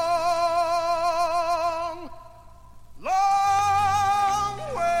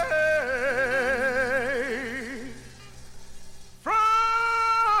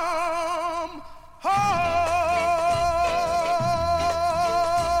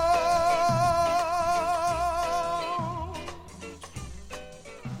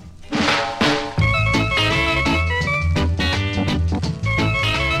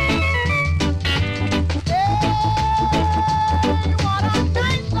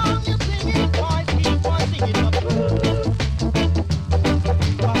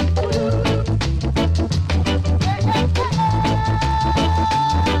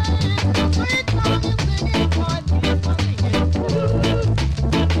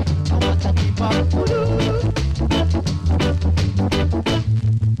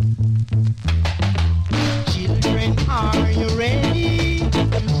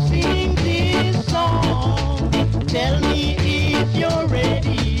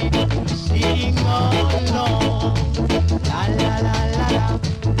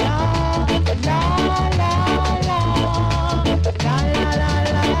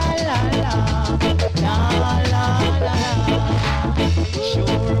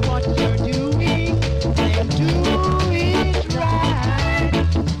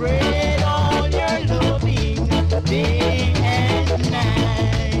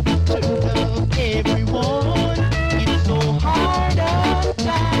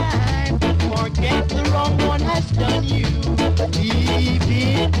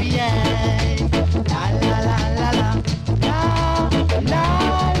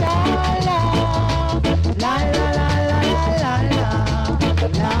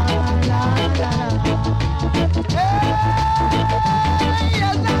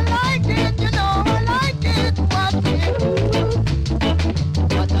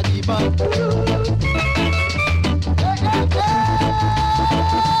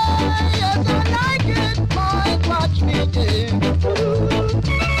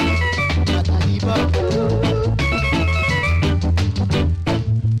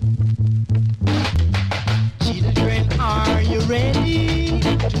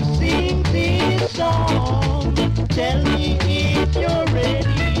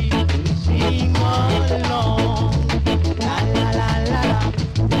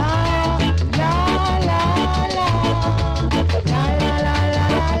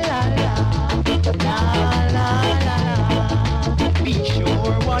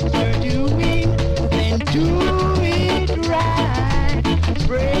 what you're doing, then do it right.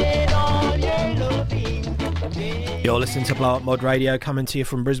 Spread all your loving. You're listening to Blow Up Mod Radio, coming to you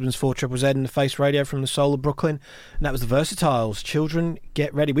from Brisbane's 4ZZZ and the Face Radio from the soul of Brooklyn. And that was the Versatiles. Children,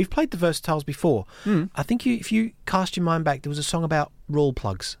 get ready. We've played the Versatiles before. I think if you cast your mind back, there was a song about roll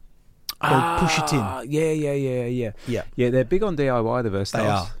plugs. Push It In. Yeah. They're big on DIY, the Versatiles. They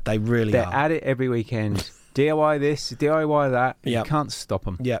are. They really They're are. at it every weekend. DIY this, DIY that. You can't stop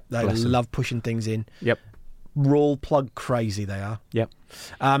them. Yeah, they love pushing things in. Yep. Roll plug crazy they are. Yep.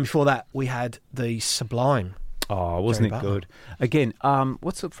 Before that, we had the Sublime. Oh, wasn't it good? Again,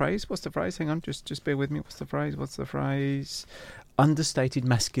 what's the phrase? Hang on, just bear with me. What's the phrase? Understated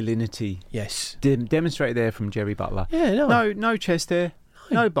masculinity. Yes. Demonstrated there from Jerry Butler. Yeah, no chest hair,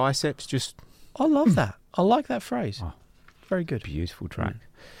 no biceps, just... I love that. I like that phrase. Oh, very good. Beautiful track.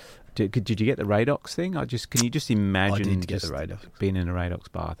 Did you get the Radox thing? Can you just imagine I did get the Radox. Being in a Radox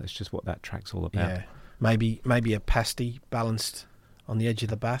bath? That's just what that track's all about. Yeah. Maybe a pasty balanced on the edge of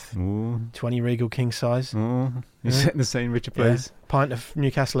the bath. Ooh. 20 Regal king size. You're setting the scene, Richard, please. Pint of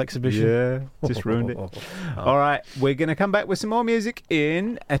Newcastle Exhibition. Yeah, just ruined it. All right, we're going to come back with some more music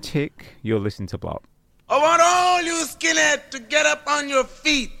in a tick. You're listening to Blow Up. I want all you skinhead to get up on your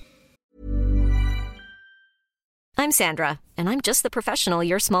feet. I'm Sandra, and I'm just the professional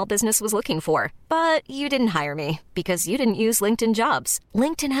your small business was looking for. But you didn't hire me because you didn't use LinkedIn Jobs.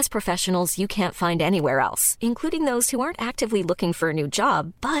 LinkedIn has professionals you can't find anywhere else, including those who aren't actively looking for a new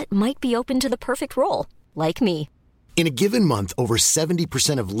job, but might be open to the perfect role, like me. In a given month, over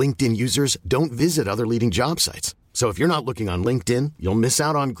 70% of LinkedIn users don't visit other leading job sites. So if you're not looking on LinkedIn, you'll miss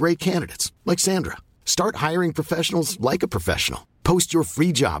out on great candidates like Sandra. Start hiring professionals like a professional. Post your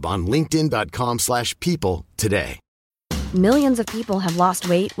free job on linkedin.com/people today. Millions of people have lost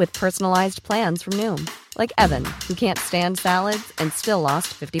weight with personalized plans from Noom. Like Evan, who can't stand salads and still lost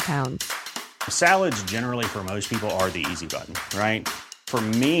 50 pounds. Salads generally for most people are the easy button, right? For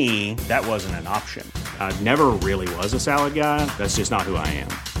me, that wasn't an option. I never really was a salad guy. That's just not who I am.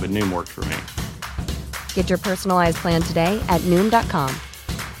 But Noom worked for me. Get your personalized plan today at Noom.com.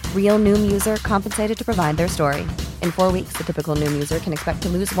 Real Noom user compensated to provide their story. In 4 weeks, the typical Noom user can expect to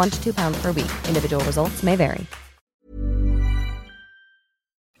lose 1 to 2 pounds per week. Individual results may vary.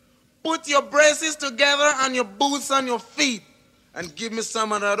 Put your braces together and your boots on your feet and give me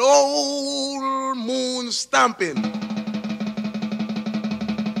some of that old moon stomping.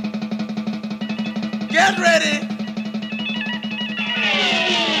 Get ready.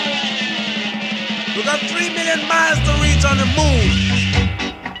 We got 3 million miles to reach on the moon.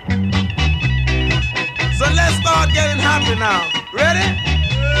 So let's start getting happy now. Ready?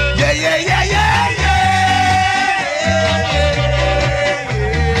 Yeah, yeah, yeah, yeah, yeah.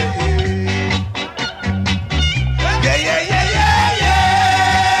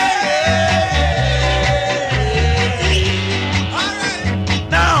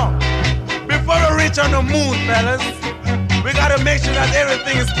 On the moon, fellas, we gotta make sure that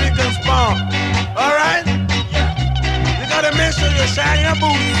everything is spick and span. All right? You gotta make sure you shine your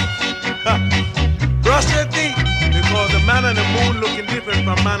boots. Brush your teeth, because the man on the moon looking different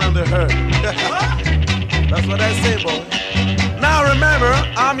from man on the earth. That's what I say, boy. Now remember,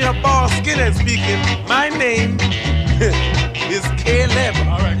 I'm your boss, Skinhead speaking. My name is Caleb.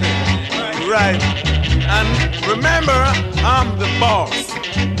 All right. Right. And remember, I'm the boss.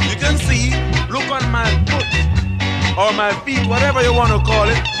 You can see. Look on my foot, or my feet, whatever you want to call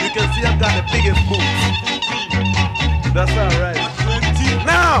it. You can see I've got the biggest boots. That's all right.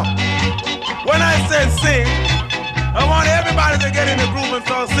 Now, when I said sing, I want everybody to get in the groove and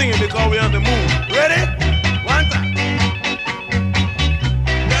start singing because we're on the moon. Ready? One time.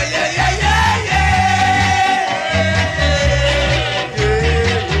 Yeah, yeah, yeah, yeah, yeah.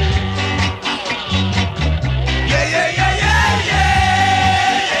 Yeah, yeah, yeah, yeah.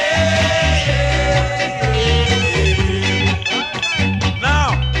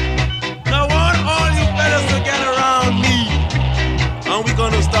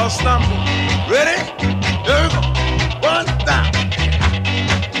 Start stomping. Ready? Here we go. One time.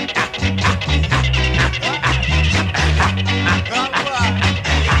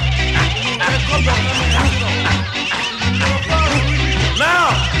 Now,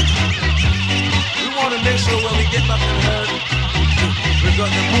 we want to make sure when we get back to the herd, we got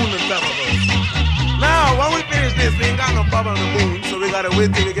the moon on top of us. Now, when we finish this, we ain't got no problem on the moon, so we got to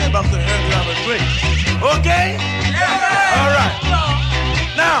wait till we get back to the herd to have a drink. Okay? Yeah. All right.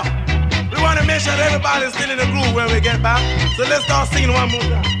 Now, we want to make sure that everybody's still in the groove when we get back. So let's start singing one more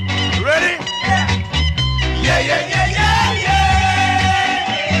time. Ready? Yeah. Yeah, yeah, yeah, yeah, yeah.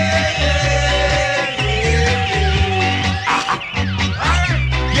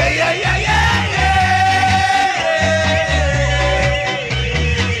 Yeah,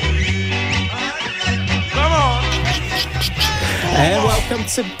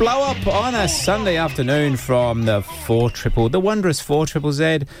 It's a blow up on a Sunday afternoon from the wondrous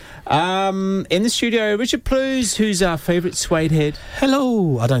 4ZZZ. In the studio, Richard Plews, who's our favourite suede head.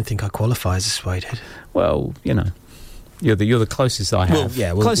 Hello. I don't think I qualify as a suede head. Well, you know, you're the closest I have.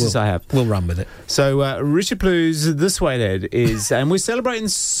 I have. We'll run with it. So Richard Plews, the suede head, is, and we're celebrating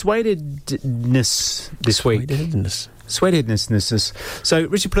suede-headness this week. Suede-headness. So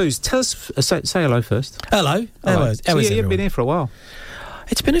Richard Plews, tell us, say hello first. Hello. How is you've been here for a while.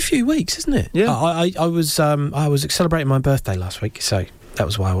 It's been a few weeks, isn't it? Yeah. I was celebrating my birthday last week, so that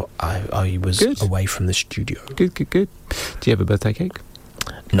was why I was away from the studio. Good. Do you have a birthday cake?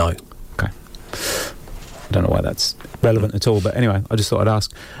 No. Okay. I don't know why that's relevant at all, but anyway, I just thought I'd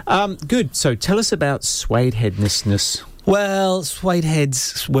ask. Good. So tell us about suede-headness. Well, suede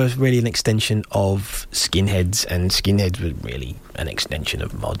heads were really an extension of skinheads, and skinheads were really an extension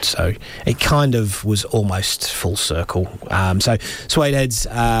of mod. So it kind of was almost full circle. So suede heads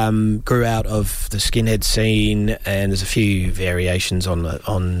grew out of the skinhead scene, and there's a few variations on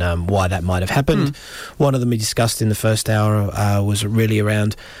why that might have happened. One of them we discussed in the first hour was really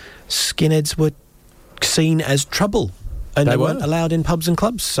around skinheads were seen as trouble, and they weren't allowed in pubs and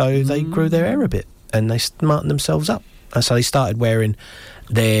clubs, so they grew their hair a bit, and they smartened themselves up. So they started wearing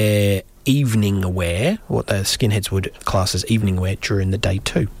their evening wear, what the skinheads would class as evening wear, during the day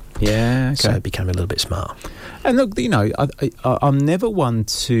too. Yeah, okay. So it became a little bit smart. And look, you know, I'm never one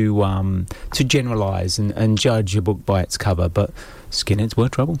to generalise and judge a book by its cover, but skinheads were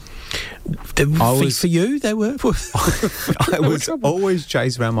trouble. For you, they were. I was always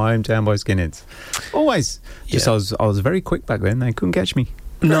chased around my hometown by skinheads. Always. Yeah. Just I was very quick back then. They couldn't catch me.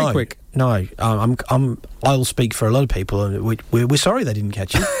 Very quick. No, I'll speak for a lot of people, and we're sorry they didn't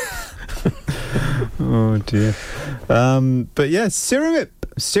catch you. Oh dear. But yeah, Simarip.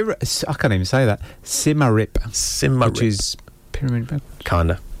 I can't even say that. Simarip, which is pyramid.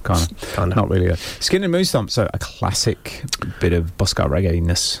 Kinda. Not really. Skin and Moon Stomp. So a classic bit of Boscar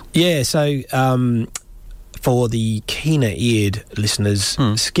reggae-ness. Yeah. So for the keener-eared listeners,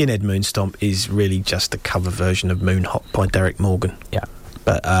 Skinhead Moonstomp is really just a cover version of Moon Hop by Derek Morgan. Yeah.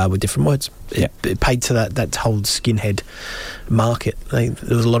 But with different words. It paid to that whole skinhead market. There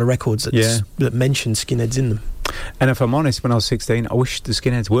was a lot of records that mentioned skinheads in them. And if I'm honest, when I was 16, I wish the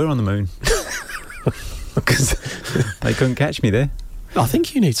skinheads were on the moon. Because they couldn't catch me there. I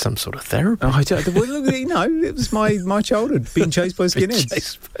think you need some sort of therapy. It was my childhood, being chased by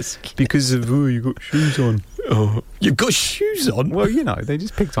skinheads. Because of, you got shoes on. Oh, you've got shoes on? Well, you know, they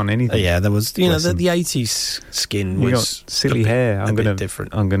just picked on anything. Yeah, there was, the 80s skin was... You got silly hair. I'm going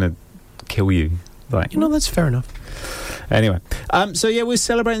to kill you. Like, that's fair enough. Anyway, so yeah, we're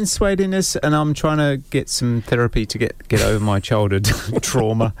celebrating suediness, and I'm trying to get some therapy to get over my childhood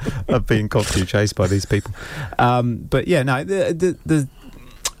trauma of being constantly chased by these people. But yeah, no, the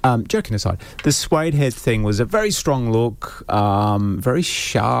joking aside, the suede head thing was a very strong look, very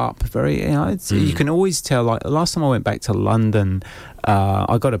sharp, very, you can always tell. Like last time I went back to London,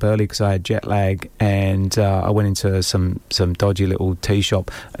 I got up early because I had jet lag, and I went into some dodgy little tea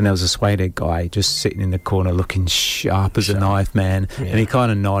shop, and there was a suede head guy just sitting in the corner looking sharp as a knife, man. Yeah. And he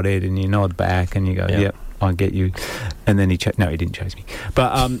kind of nodded, and you nod back, and you go, yep, I get you. And then he didn't chase me.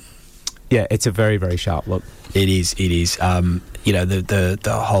 But yeah, it's a very, very sharp look. It is. The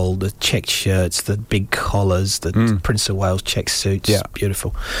checked shirts, the big collars, the Prince of Wales checked suits. Yeah,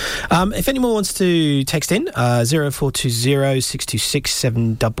 beautiful. If anyone wants to text in, 0420 626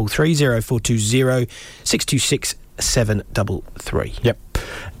 733, 0420 626 733. Yep.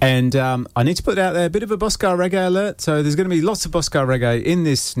 And I need to put out there a bit of a Boscar reggae alert. So there's going to be lots of Boscar reggae in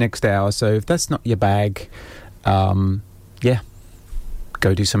this next hour. So if that's not your bag, go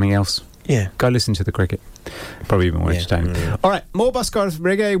do something else. Yeah. Go listen to the cricket. Probably even more entertaining. All right, more Boscar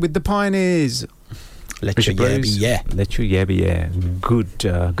reggae with the Pioneers. Let your yeah be yeah. Let your yeah be yeah. Good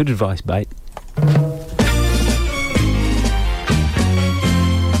advice, mate.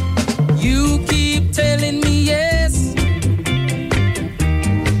 You keep telling me yes,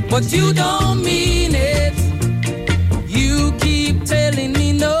 but you don't mean it. You keep telling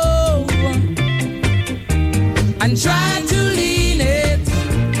me no, and try to lean it.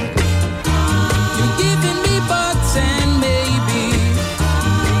 You're giving me buts and maybe.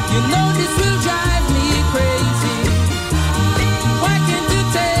 You know this will drive me crazy. Why can't you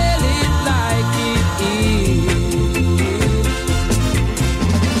tell it like it is?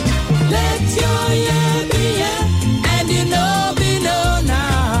 Let your yeah be yeah, and you know be no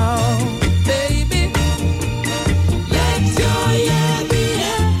now, baby. Let your yeah be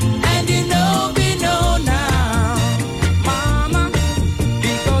yeah, and you know be no now.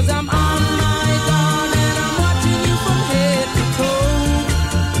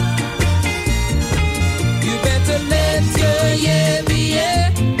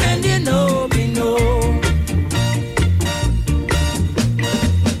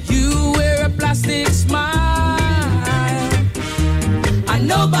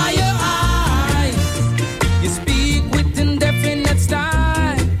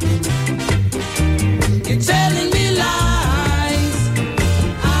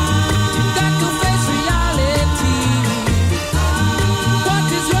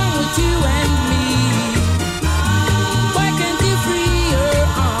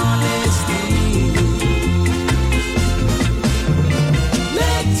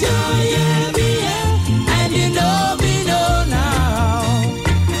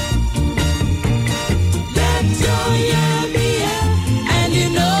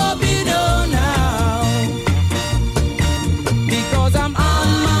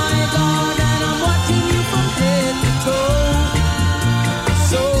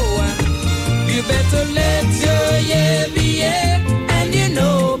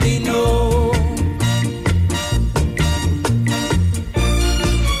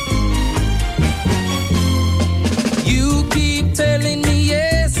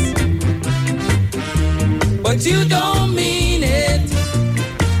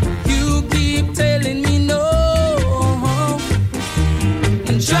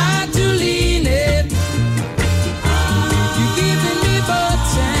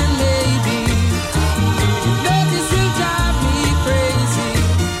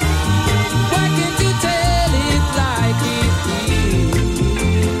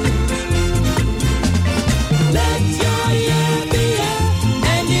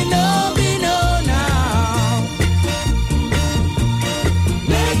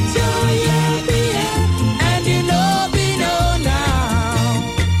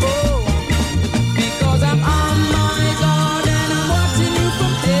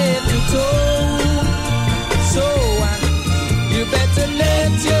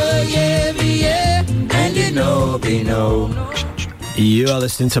 and you know be no. You are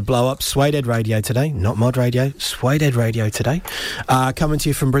listening to Blow Up, Suede Ed Radio today, not Mod Radio, Suede Ed Radio today. Coming to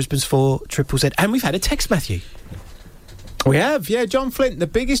you from Brisbane's 4ZZZ. And we've had a text, Matthew. We have, yeah. John Flint, the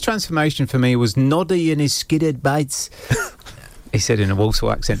biggest transformation for me was Noddy and his skidded baits. He said in a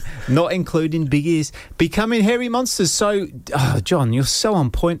Walsall accent, not including big ears, becoming hairy monsters. So, John, you're so on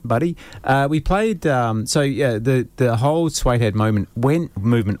point, buddy. We played, the whole Suedehead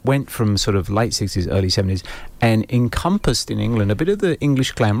movement went from sort of late 60s, early 70s, and encompassed in England a bit of the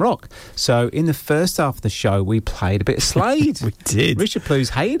English glam rock. So, in the first half of the show, we played a bit of Slade. We did. Richard Plews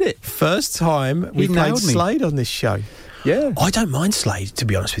hated it. First time we played Slade on this show. Yeah. I don't mind Slade, to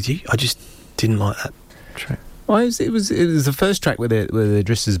be honest with you. I just didn't like that track. Well, it was the first track with the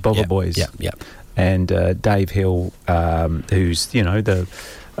Drifters Bobber Boys. Yeah. And Dave Hill, who's, the,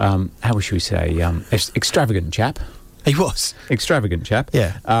 how should we say, extravagant chap. He was. Extravagant chap.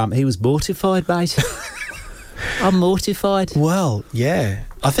 Yeah. He was mortified, mate. I'm mortified. Well, yeah.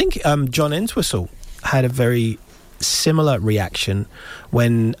 I think John Entwistle had a very similar reaction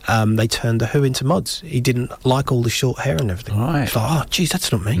when they turned The Who into mods. He didn't like all the short hair and everything. Right. It's like, geez,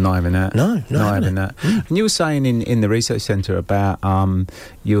 that's not me. Not even that. No, not even that. And you were saying in the research centre about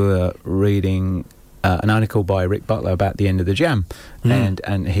you were reading an article by Rick Butler about the end of the Jam,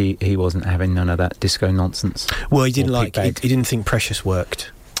 and he wasn't having none of that disco nonsense. Well, he didn't he didn't think Precious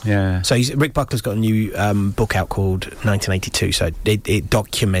worked. Yeah. So Rick Buckler's got a new book out called 1982. So it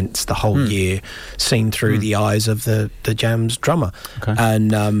documents the whole year, seen through the eyes of the Jam's drummer. Okay.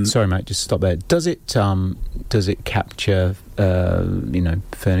 And sorry, mate, just stop there. Does it capture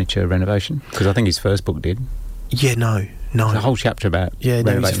furniture renovation? Because I think his first book did. Yeah, no. There's a whole chapter about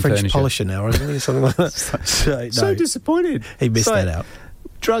renovating he's a French furniture. Polisher now, isn't he? Something like that. So disappointed. He missed that out.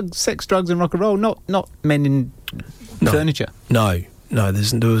 Sex, drugs, and rock and roll. Not mending furniture. No,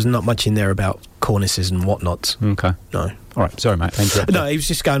 there was not much in there about cornices and whatnots. Okay. No. All right, sorry, mate. Thank you. No, he was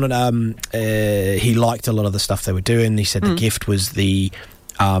just going on. He liked a lot of the stuff they were doing. He said The Gift was the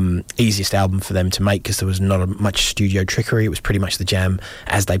easiest album for them to make because there was not much studio trickery. It was pretty much the Jam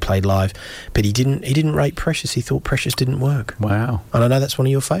as they played live. But he didn't rate Precious. He thought Precious didn't work. Wow. And I know that's one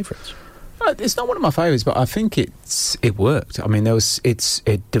of your favourites. It's not one of my favourites, but I think it worked. I mean, it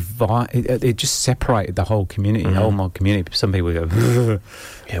just separated the whole community, the whole mod community. Some people go,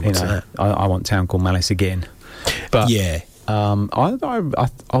 yeah, what's that? I want Town Called Malice again. But yeah. I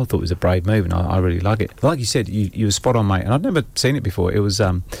thought it was a brave move, and I really like it. Like you said, you were spot on, mate. And I'd never seen it before. It was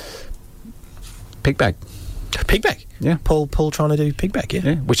Pigbag. Pigbag? Yeah. Paul trying to do Pigbag,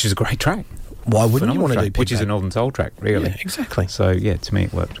 yeah. Which is a great track. Why wouldn't you want to do Pigbag? Which is a Northern Soul track, really. Yeah, exactly. So, yeah, to me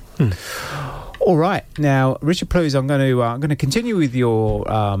it worked. All right. Now, Richard Plews, I'm going to continue with your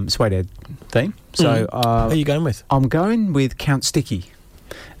Suedehead theme. So, who are you going with? I'm going with Count Sticky.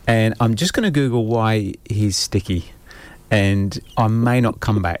 And I'm just going to Google why he's sticky. And I may not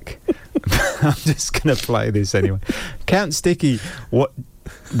come back. I'm just going to play this anyway. Count Sticky, what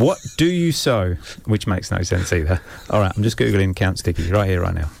do you sow? Which makes no sense either. All right, I'm just Googling Count Sticky right here,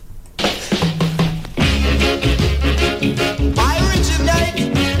 right now. I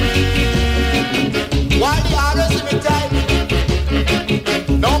originate while the others imitate.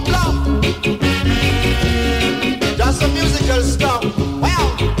 No bluff, just a musical stuff. Wow.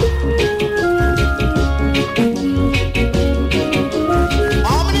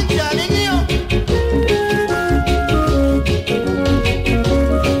 I'm telling you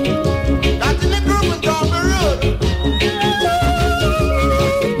that in the group and down the road.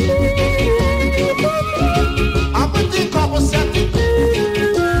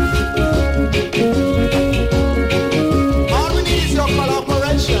 All we need is your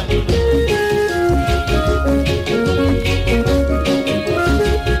collaboration.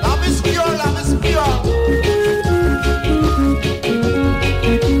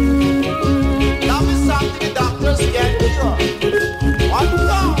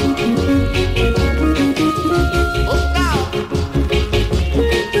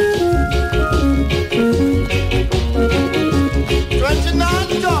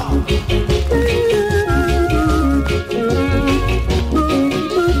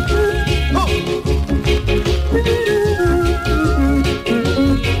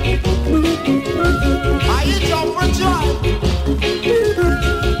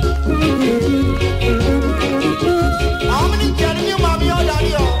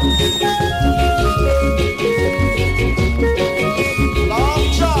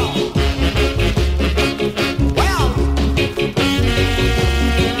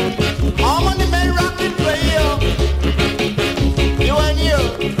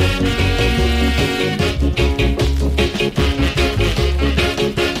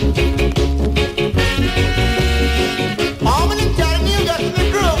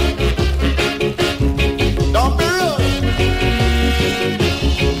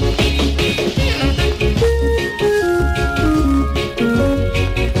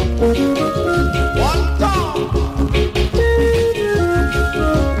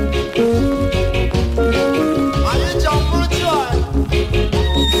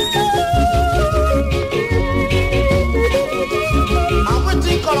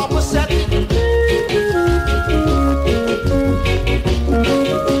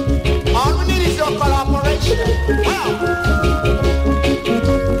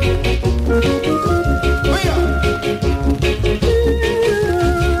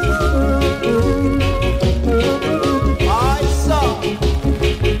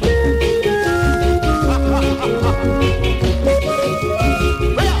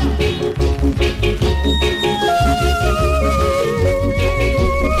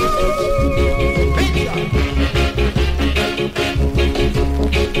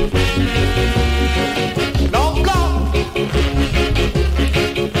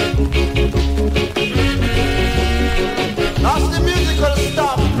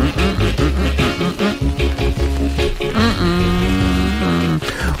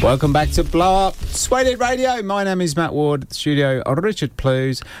 Welcome back to Blow Up Suede Radio. My name is Matt Ward. At the studio, Richard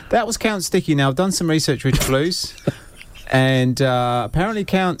Plews. That was Count Sticky. Now, I've done some research, Richard Plews, and apparently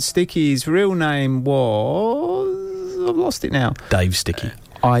Count Sticky's real name was... I've lost it now. Dave Sticky.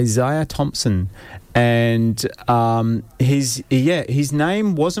 Isaiah Thompson. And his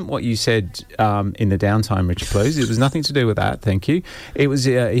name wasn't what you said in the downtime, Richard Plews. It was nothing to do with that, thank you. It was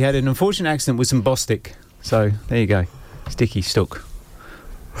he had an unfortunate accident with some Bostik. So, there you go. Sticky Stuck.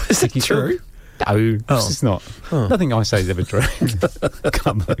 Is it true? No, it's not. Oh. Nothing I say is ever true.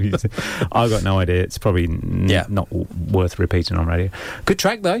 Can't believe it. I've got no idea. It's probably not worth repeating on radio. Good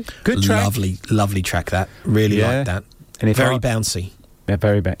track, though. Good track. Lovely track, that. Really like that. And very bouncy. Yeah,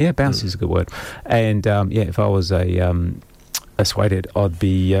 very bouncy is a good word. And, if I was a suede, I'd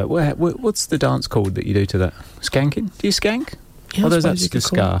be... what's the dance called that you do to that? Skanking? Do you skank? Yeah, or is that just a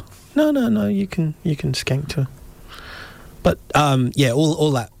ska? No, you can skank to it. But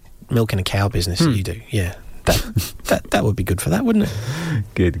all that milk and a cow business that you do, that would be good for that, wouldn't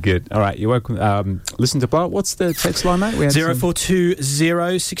it? Good. All right, you're welcome. Listen to Blow Up. What's the text line, mate? 0420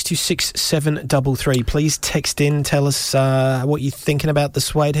 626 733. Please text in. Tell us what you're thinking about the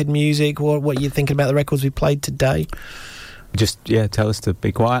Suedehead music, or what you're thinking about the records we played today. Just tell us to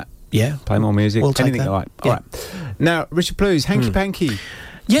be quiet. Yeah, play more music. We'll take anything that. you like. All right. Now, Richard Plews, Hanky Panky.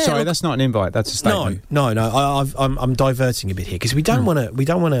 Yeah, sorry, that's not an invite. That's a statement. No. I'm diverting a bit here because we don't want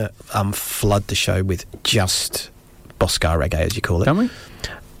to flood the show with just Boscar reggae, as you call it. Don't we?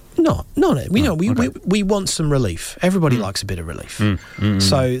 No. We want some relief. Everybody likes a bit of relief.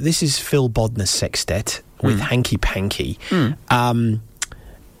 So this is Phil Bodner's Sextet with Hanky Panky. And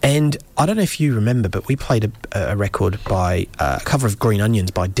I don't know if you remember, but we played a record by a cover of Green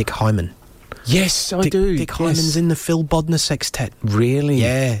Onions by Dick Hyman. Yes, I do. Dick Hyman's in the Phil Bodner Sextet. Really?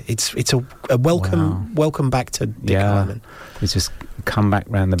 Yeah, it's a welcome back to Dick Hyman. It's just come back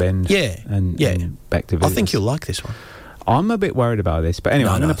round the bend. And back to visitors. I think you'll like this one. I'm a bit worried about this, but anyway,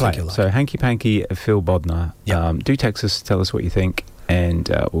 I'm going to play it. So Hanky Panky, Phil Bodner. Yep. Do text us, tell us what you think, and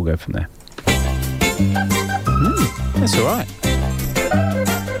we'll go from there. That's all right.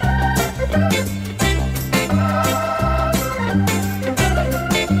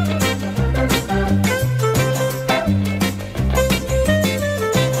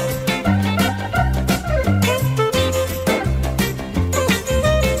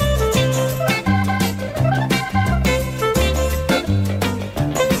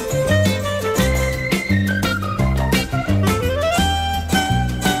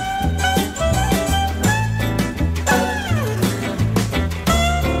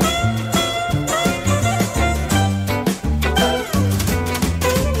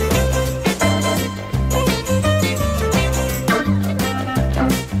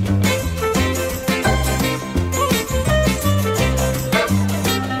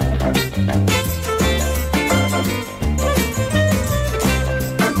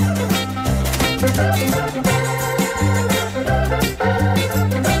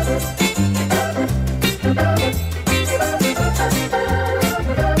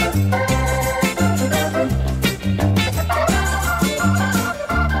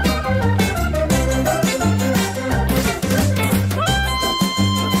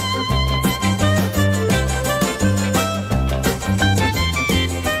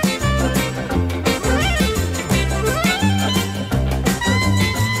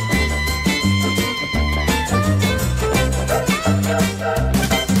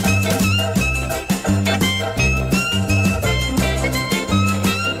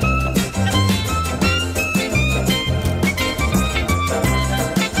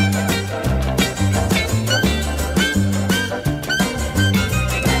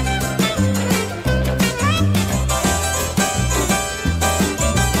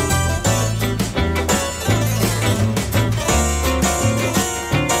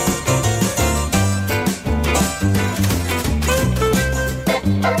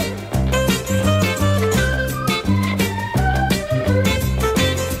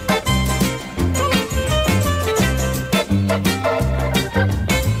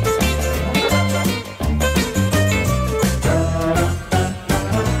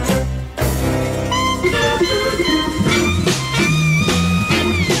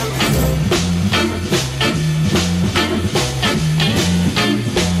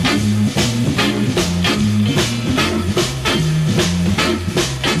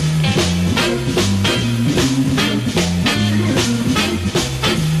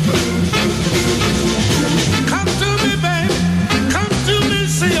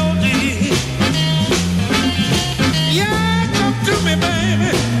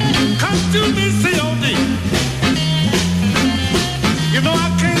 You know I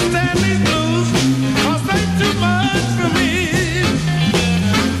can't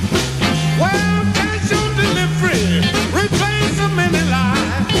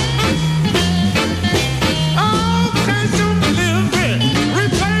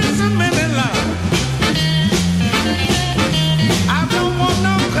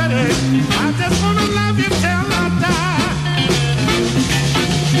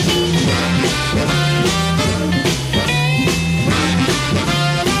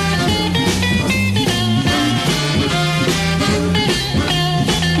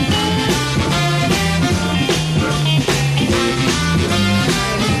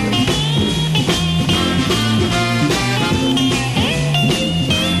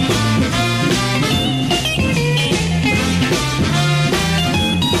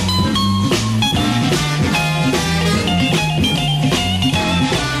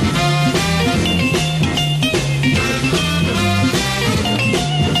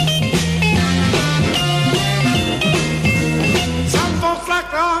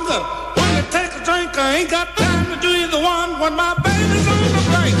when my baby's on the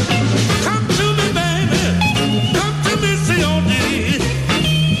plane. Come to me, baby. Come to me, COD.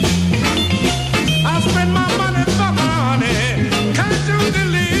 I spend my money for my honey. Can't you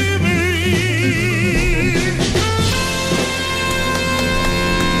believe me?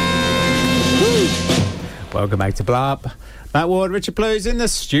 Welcome back to Blarp. Matt Ward, Richard Blues in the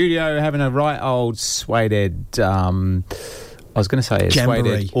studio having a right old suede I was going to say a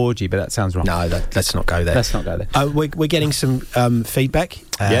suede orgy, but that sounds wrong. No, let's not go there. Let's not go there. We're getting some feedback.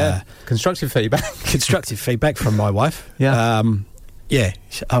 Constructive feedback. Constructive feedback from my wife. Yeah. Yeah.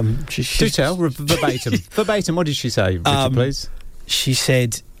 Do tell, verbatim. Verbatim, what did she say, Richard, please? She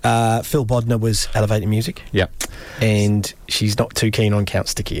said Phil Bodner was elevating music. Yeah. And she's not too keen on Count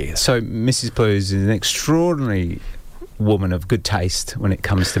Sticky either. So Mrs. Blues is an extraordinary woman of good taste when it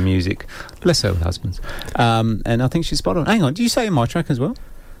comes to music. Bless her husbands. And I think she's spot on. Hang on, do you say in my track as well?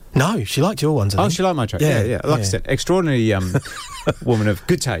 No, she liked your ones, I think. She liked my track. Yeah. Like I said, extraordinary woman of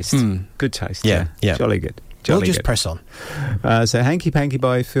good taste. Good taste. Yeah. Jolly good. We'll just press on. So Hanky Panky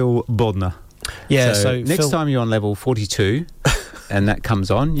by Phil Bodner. Yeah, so next time you're on level 42 and that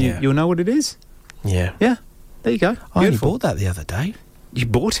comes on, you'll know what it is. Yeah. Yeah. There you go. I only bought that the other day. You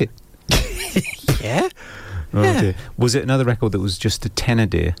bought it? Yeah. Oh, dear. Was it another record that was just a tenner,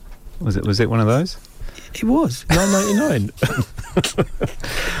 dear? Was it one of those? It was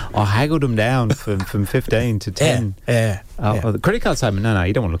 $9.99. I haggled them down from 15 to 10. Yeah. The credit card statement. No,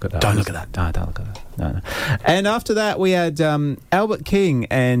 you don't want to look at that. Don't look at that. No, don't look at that. No. And after that, we had Albert King,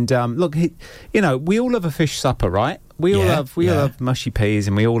 and look, we all love a fish supper, right? We all love mushy peas,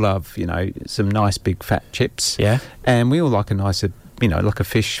 and we all love some nice big fat chips. Yeah. And we all like a nicer, like a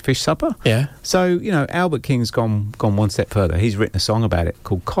fish supper. Yeah. So, Albert King's gone one step further. He's written a song about it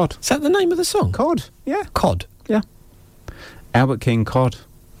called Cod. Is that the name of the song? Cod. Yeah. Cod. Yeah. Albert King Cod.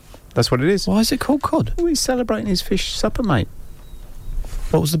 That's what it is. Why is it called Cod? Well, he's celebrating his fish supper, mate.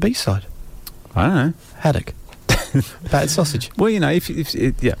 What was the B-side? I don't know. Haddock. Battered sausage. Well, if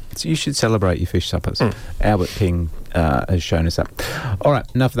you should celebrate your fish suppers. Albert King has shown us that. All right,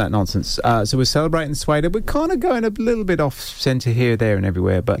 enough of that nonsense. So we're celebrating Suede. We're kind of going a little bit off centre here, there, and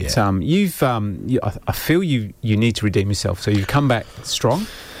everywhere. But I feel you need to redeem yourself. So you've come back strong.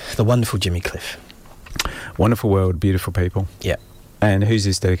 The wonderful Jimmy Cliff. Wonderful world, beautiful people. Yeah. And who's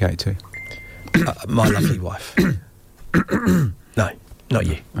this dedicated to? My lovely wife. No, not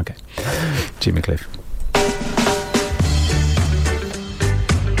you. Okay. Jimmy Cliff.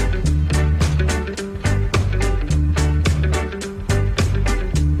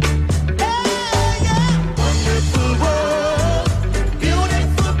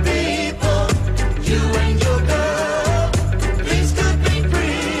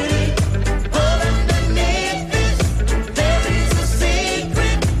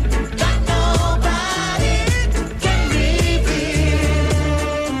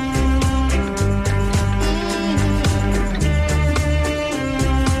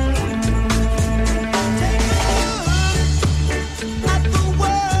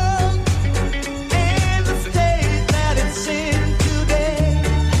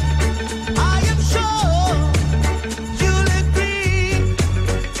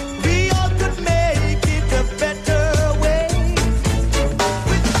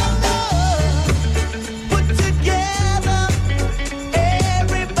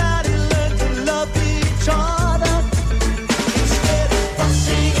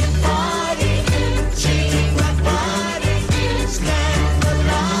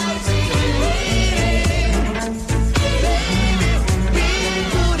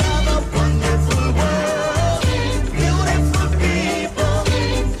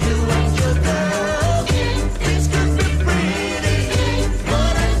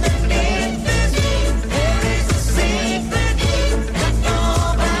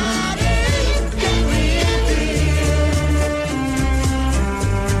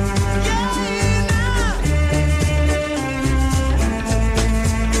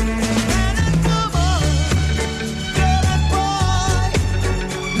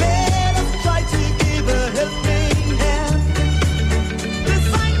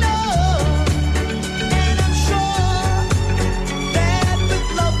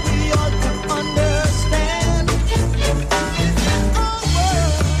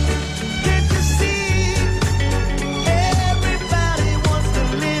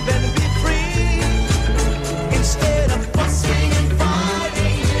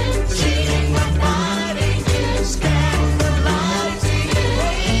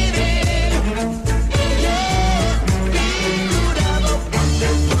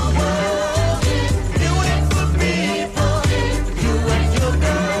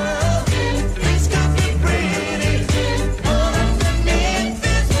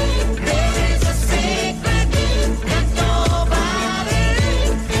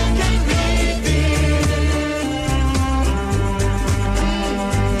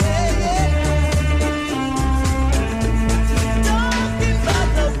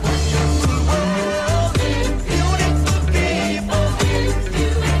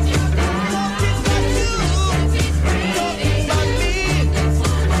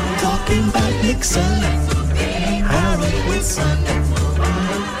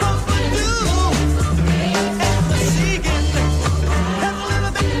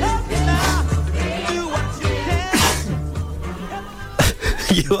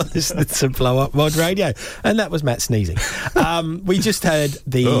 You are listening to Blow Up Mod Radio, and that was Matt sneezing. We just heard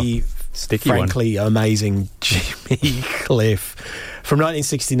the frankly amazing Jimmy Cliff from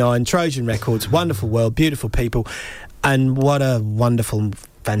 1969, Trojan Records, Wonderful World, Beautiful People, and what a wonderful,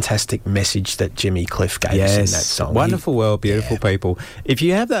 fantastic message that Jimmy Cliff gave us in that song. Wonderful World, Beautiful People. If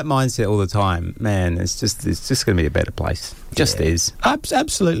you have that mindset all the time, man, it's just going to be a better place. Just is.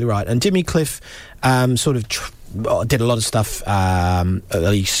 Absolutely right. And Jimmy Cliff sort of did a lot of stuff,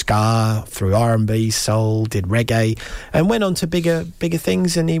 early ska, through R&B, soul, did reggae, and went on to bigger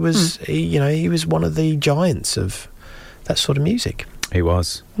things. And he was, he was one of the giants of that sort of music. He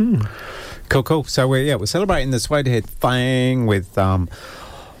was. Cool. So we're celebrating the Suedehead thing with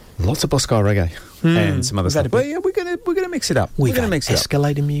lots of Bosco reggae and some other stuff. But yeah, we're gonna mix it up. We're gonna mix it up.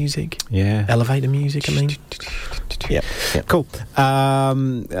 Escalator music, elevator music. I mean, yeah. Cool.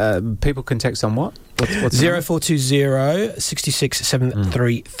 People can text on what? What's 0420 66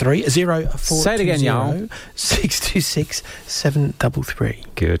 733 0420 Say it again, y'all. 626 733.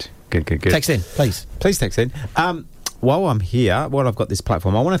 Good. Text in, please. Please text in. While I'm here, while I've got this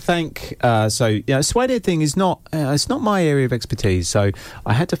platform, I want to thank. Suedehead thing is not. It's not my area of expertise, so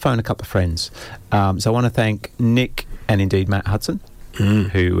I had to phone a couple of friends. So I want to thank Nick and indeed Matt Hudson,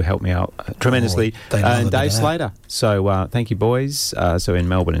 who helped me out tremendously, and Dave Slater. So thank you, boys. So in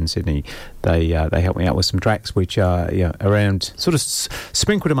Melbourne and Sydney, they helped me out with some tracks, which are around sort of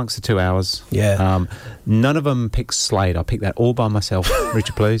sprinkled amongst the 2 hours. Yeah. None of them picked Slade. I picked that all by myself,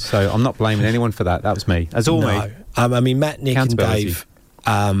 Richard Please. So I'm not blaming anyone for that. That was me. That's all me. I mean, Matt, Nick, and Dave,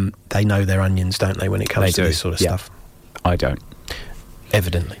 they know their onions, don't they, when it comes to this sort of stuff? I don't.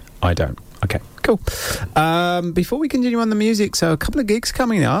 Evidently. I don't. Okay, cool. Before we continue on the music, so a couple of gigs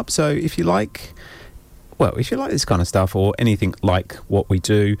coming up. So if you like this kind of stuff or anything like what we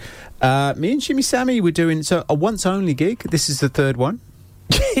do, me and Shimmy Sammy, we're doing a once-only gig. This is the third one.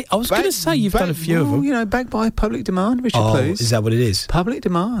 I was going to say you've done a few of them. Backed by public demand, Richard, please. Is that what it is? Public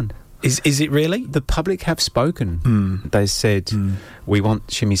demand. Is it really? The public have spoken. They said, we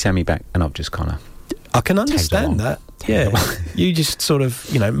want Shimmy Sammy back, and I've just kind of... I can understand that. Yeah. You just sort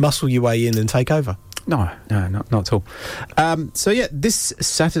of, muscle your way in and take over. No, not at all. This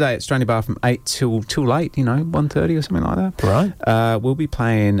Saturday at Strandy Bar from 8 till late, 1:30 or something like that. Right. We'll be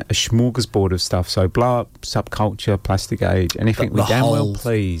playing a smorgasbord of stuff. So Blow Up, Subculture, Plastic Age, anything we damn well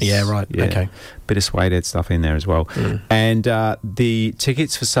please. Yeah, right. Yeah. Okay. Bit of Suedehead stuff in there as well. And the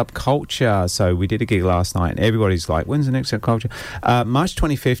tickets for Subculture, so we did a gig last night and everybody's like, when's the next Subculture? March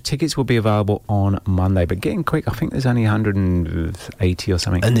 25th, tickets will be available on Monday, but getting quick, I think there's only 180 or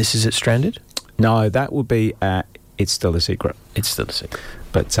something. And this is at Stranded? No, that would be at It's Still a Secret. It's Still a Secret.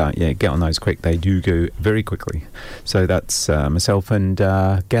 But, get on those quick. They do go very quickly. So that's myself and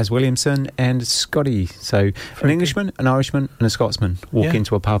Gaz Williamson and Scotty. So an Englishman, an Irishman and a Scotsman walk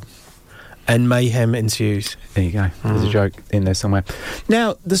into a pub. And mayhem ensues. There you go. There's a joke in there somewhere.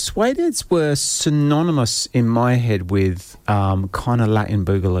 Now, the Suedeheads were synonymous in my head with kind of Latin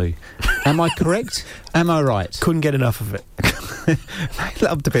boogaloo. Am I correct? Am I right? Couldn't get enough of it. They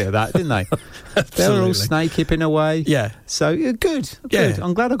loved a bit of that, didn't they? They were all snake hipping away. Yeah. So, good.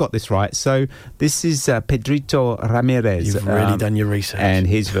 I'm glad I got this right. So, this is Pedrito Ramirez. You've really done your research. And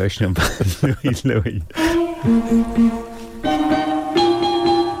his version of Louis Louis.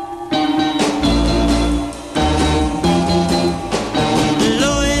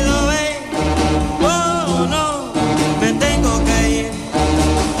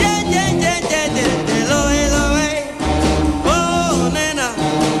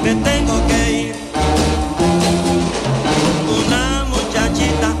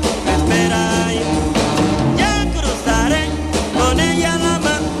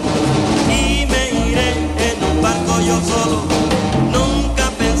 Yo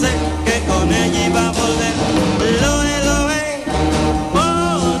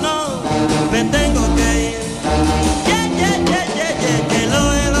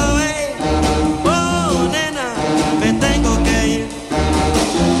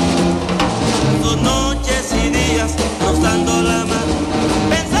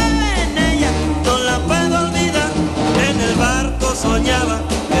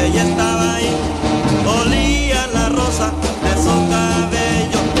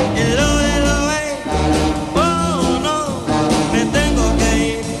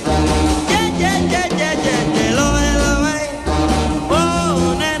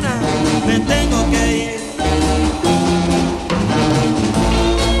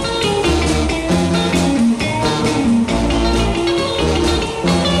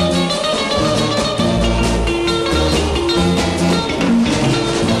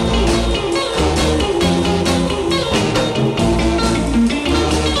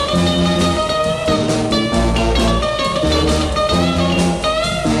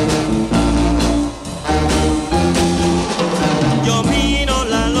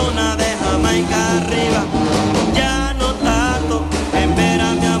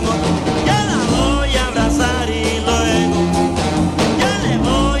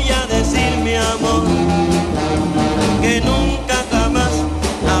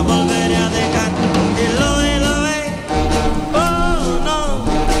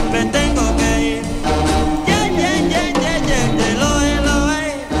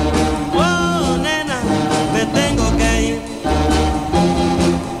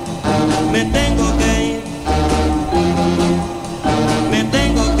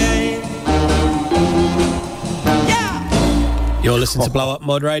listen to Blow Up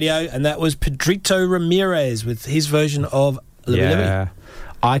Mod Radio, and that was Pedrito Ramirez with his version of Louie Louie.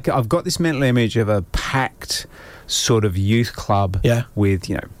 I've got this mental image of a packed sort of youth club with,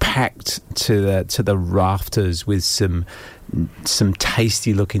 packed to the rafters with some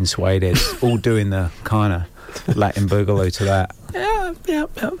tasty-looking suede heads, all doing the kind of Latin boogaloo to that. Yeah.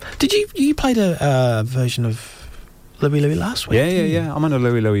 Did you played a version of Louie Louie last week? Yeah. I'm on a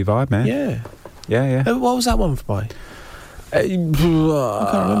Louie Louie vibe, man. Yeah. What was that one by? I can't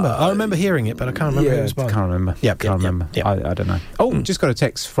remember. I remember hearing it, but I can't remember who it was by. Can't remember. Can't remember. I don't know. Oh, just got a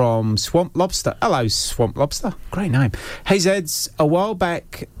text from Swamp Lobster. Hello, Swamp Lobster. Great name. Hey, Zeds. A while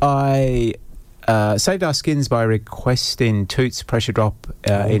back, I saved our skins by requesting Toots Pressure Drop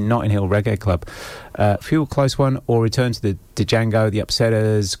in Notting Hill Reggae Club. Fuel Close One or Return to the Django, The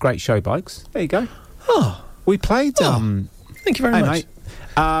Upsetters. Great show, blokes. There you go. Oh. We played... thank you very much. Mate.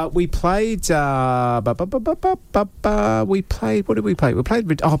 We played. We played. What did we play?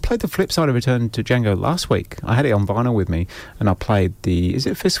 I played the flip side of Return to Django last week. I had it on vinyl with me, and I played the. Is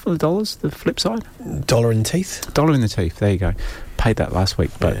it Fistful of Dollars? The flip side. Dollar in the Teeth. Dollar in the Teeth. There you go. Played that last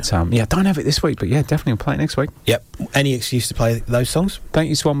week, but don't have it this week. But definitely we'll play it next week. Yep. Any excuse to play those songs? Thank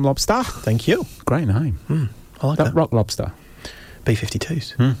you, Swamp Lobster. Thank you. Great name. I like that. Rock Lobster.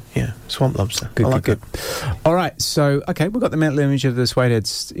 B-52s. Yeah, Swamp Lobster. Good. All right, so, we've got the mental image of the suede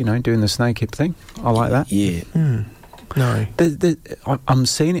heads, doing the snake hip thing. I like that. Yeah. No. I'm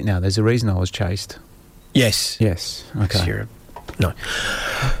seeing it now. There's a reason I was chased. Yes. Okay. No.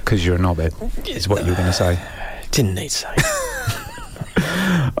 Because you're a knobhead, is what you were going to say. Didn't need to say.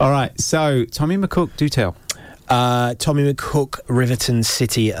 All right, so, Tommy McCook, do tell. Tommy McCook, Riverton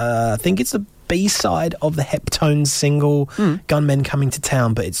City. I think it's the B-side of the Heptones single Gunmen Coming to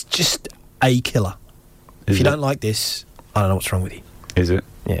Town, but it's just a killer. If you don't like this, I don't know what's wrong with you. Is it?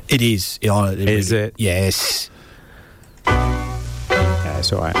 Yeah, it is. Is it? Yes. Yeah,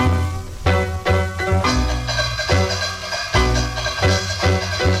 it's all right.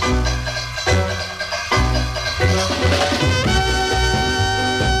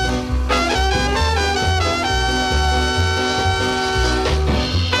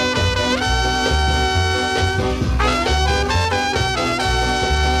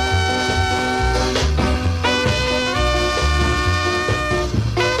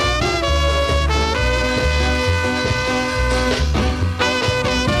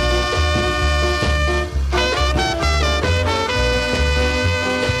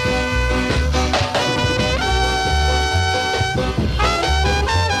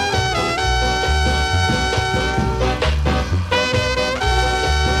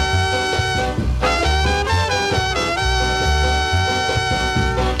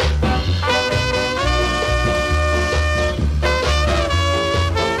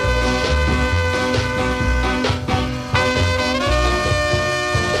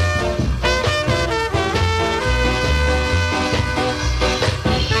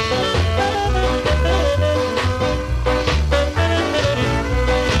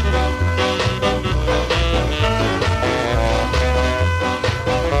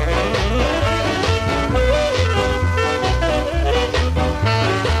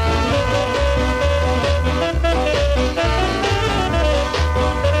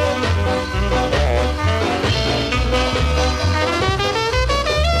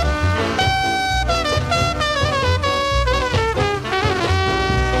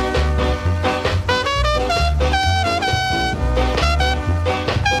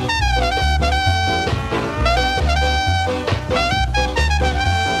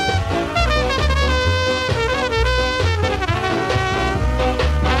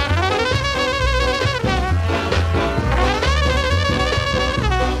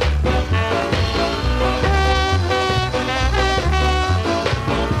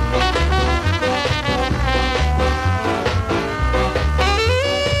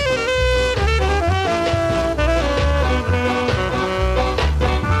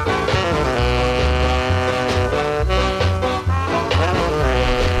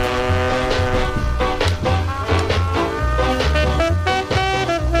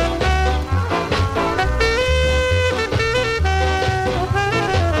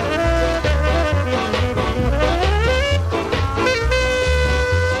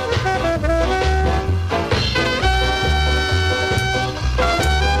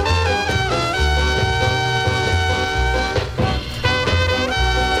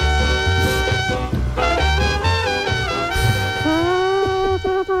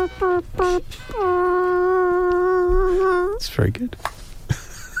 It's very good.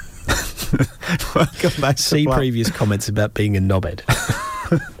 Welcome back. See previous comments about being a knobhead.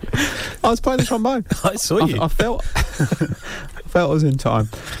 I was playing the trombone. I saw you. I felt Felt I was in time.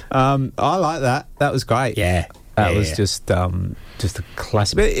 I like that. That was great. Yeah. That was just a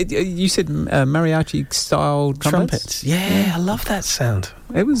classic. But you said mariachi style trumpets. Yeah, I love that sound.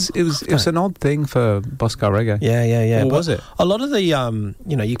 It was an odd thing for Bosco Reggae. Yeah. Or was it? A lot of the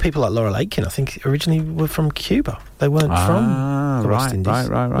you people like Laurel Aitken, I think, originally were from Cuba. They weren't from the West Indies.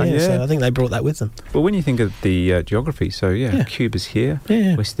 Right. Yeah. So I think they brought that with them. Well, when you think of the geography, so Cuba's here,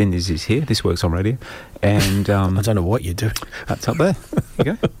 West Indies is here. This works on radio, and I don't know what you're doing. That's up there. There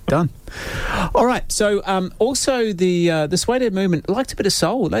you go, done. All right. So also the Suede movement liked a bit of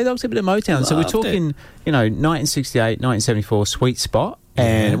soul. They liked a bit of Motown. So we're talking, 1968, 1974, Sweet Spot.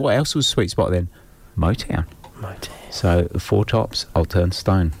 And what else was Sweet Spot then? Motown. So the Four Tops, I'll Turn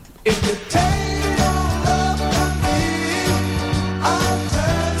Stone. If you take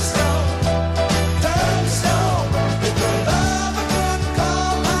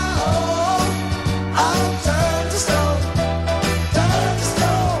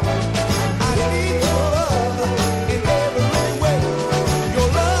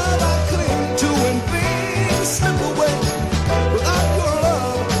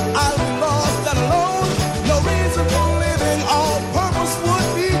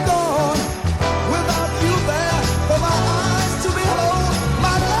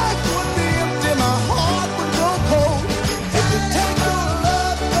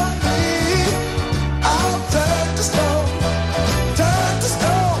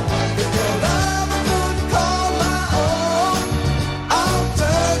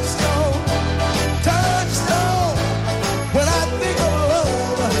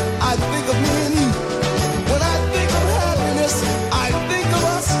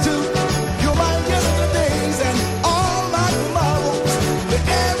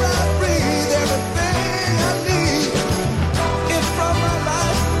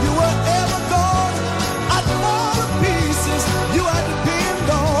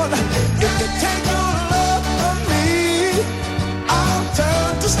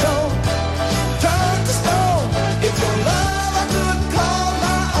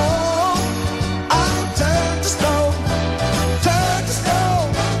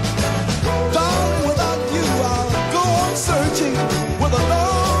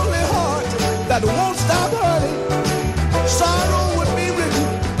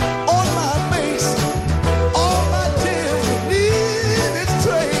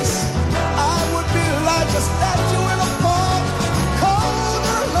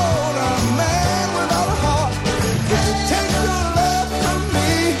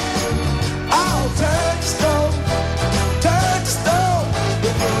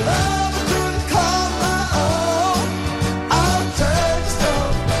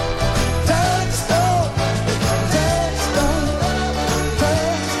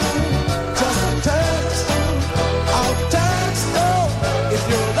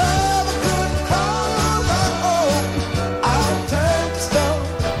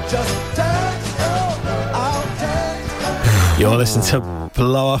You're listening to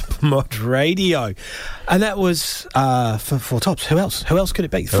Blow Up Mod Radio. And that was for Four Tops. Who else? Who else could it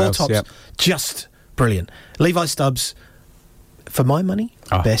be? Four Tops. Yep. Just brilliant. Levi Stubbs, for my money,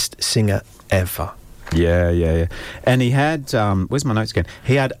 best singer ever. Yeah. And he had, where's my notes again?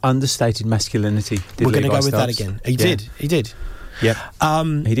 He had understated masculinity. We're going to go with that again. He did. Yep.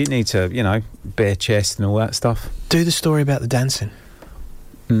 He didn't need to, bare chest and all that stuff. Do the story about the dancing.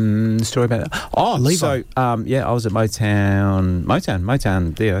 The story about that. Oh, Levi. So, I was at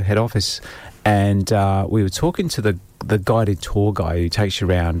Motown, the head office, and we were talking to the guided tour guy who takes you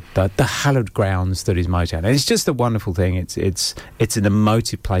around the hallowed grounds that is Motown. And it's just a wonderful thing. It's an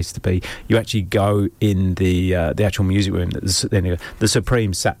emotive place to be. You actually go in the actual music room. The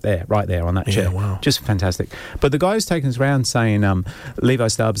Supreme sat there, right there on that chair. Wow. Just fantastic. But the guy who's taking us around saying Levi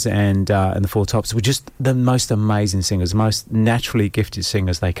Stubbs and the Four Tops were just the most amazing singers, the most naturally gifted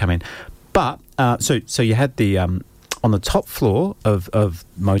singers. They come in. But, so you had the... on the top floor of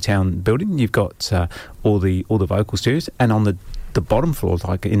Motown building, you've got all the vocal studios, and on the bottom floor,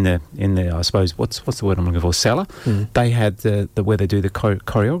 like in the I suppose what's the word I'm looking for, cellar. They had the where they do the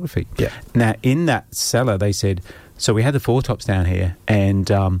choreography. Yeah. Now in that cellar, they said, so we had the Four Tops down here, and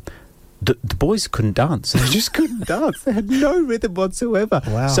the boys couldn't dance. They just couldn't dance. They had no rhythm whatsoever.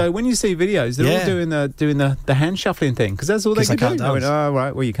 Wow. So when you see videos, they're all doing the hand shuffling thing because that's all they can do. Dance. I went, oh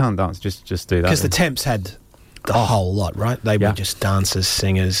right, well you can't dance. Just do that. Because the Temps had the whole lot, right? They were just dancers,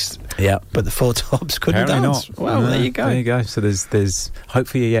 singers. Yeah. But the Four Tops couldn't dance. Not. Well, there you go. There you go. So there's hope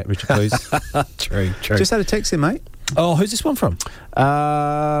for you yet, Richard Blues. True. Just had a text in, mate. Oh, who's this one from?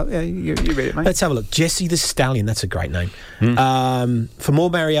 Yeah, you read it, mate. Let's have a look. Jesse the Stallion. That's a great name. For more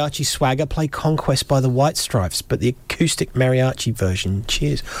mariachi swagger, play Conquest by the White Stripes, but the acoustic mariachi version.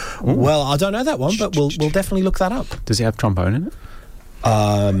 Cheers. Ooh. Well, I don't know that one, but we'll definitely look that up. Does it have trombone in it?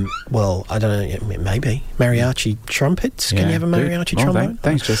 Well, I don't know. Maybe mariachi trumpets. Can you have a mariachi trombone?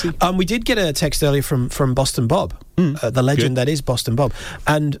 Thanks, Jesse. We did get a text earlier from Boston Bob, the legend that is Boston Bob,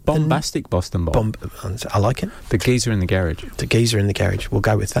 and bombastic Boston Bob. I like it. The geezer in the garage. The geezer in the garage. We'll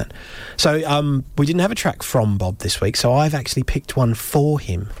go with that. So we didn't have a track from Bob this week, so I've actually picked one for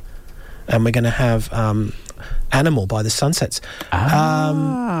him, and we're going to have "Animal" by the Sunsets.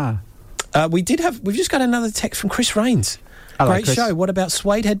 We've just got another text from Chris Rains. Hello, Great Chris. show. What about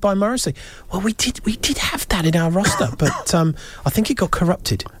Suede Head by Morrissey? Well, we did have that in our roster, but I think it got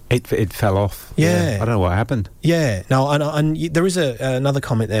corrupted. It fell off. Yeah. I don't know what happened. Yeah. No, and there is another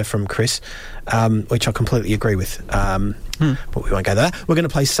comment there from Chris, which I completely agree with. But we won't go there. We're going to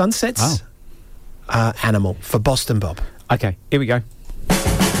play Sunsets, Animal for Boston Bob. Okay, here we go.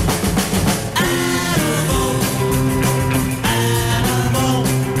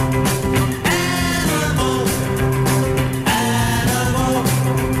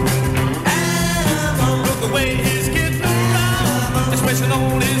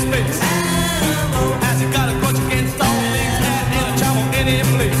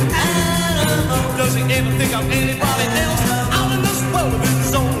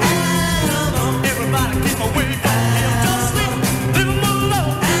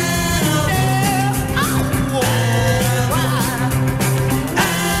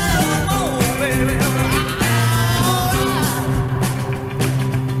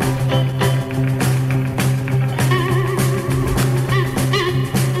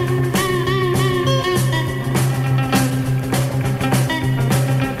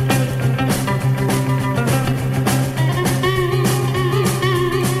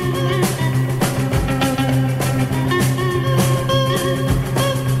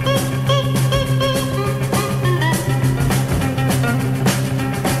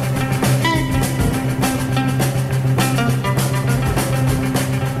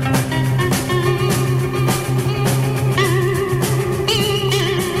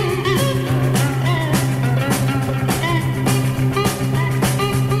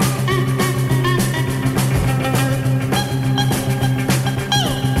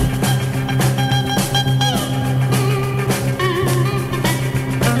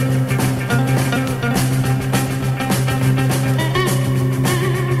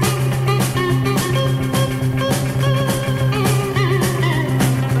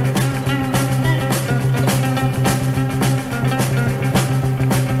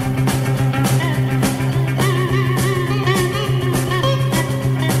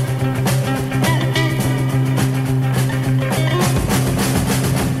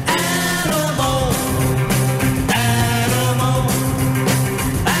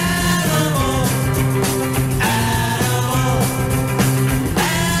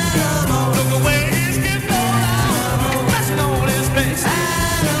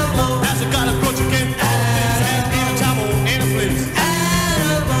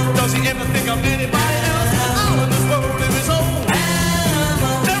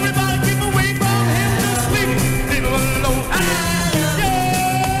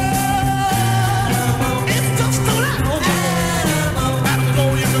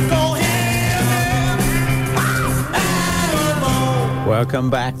 Welcome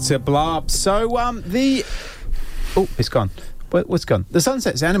back to Blarp. So, it's gone. What's gone? The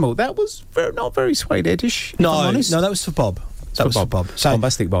Sunsets Animal. That was not very Suede Head-ish. No, that was for Bob. That was for Bob. So,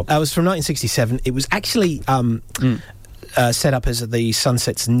 Bombastic Bob. That was from 1967. It was actually set up as the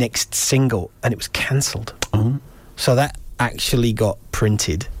Sunsets' next single, and it was cancelled. Oh. So that actually got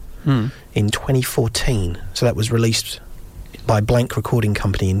printed in 2014. So that was released by Blank Recording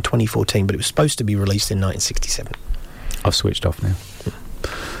Company in 2014, but it was supposed to be released in 1967. I've switched off now.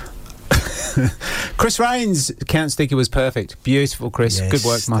 Chris Rains' count sticker was perfect. Beautiful, Chris. Yes, good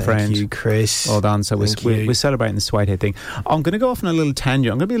work, my friend. Thank you, Chris. Well done. So we're celebrating the Suede Head thing. I'm going to go off on a little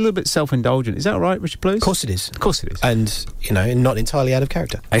tangent. I'm going to be a little bit self-indulgent. Is that all right, Richard Blues? Of course it is. Of course it is. And, not entirely out of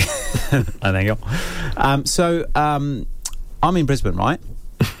character. I think so. I'm in Brisbane, right?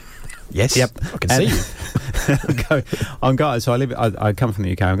 Yes. Yep. I can see you. So I come from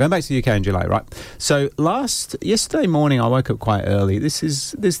the UK. I'm going back to the UK in July, right? So yesterday morning, I woke up quite early. This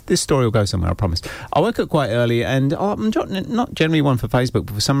story will go somewhere, I promise. I woke up quite early, and I'm not generally one for Facebook,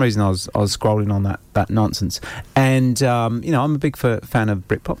 but for some reason I was scrolling on that nonsense, and I'm a big fan of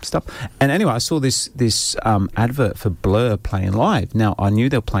Britpop stuff. And anyway, I saw this advert for Blur playing live. Now I knew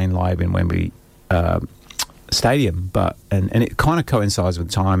they were playing live in Wembley stadium, but and it kind of coincides with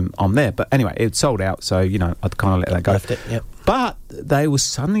the time I'm there. But anyway, it sold out, so I'd kind of let that go. Left it, yep. But they were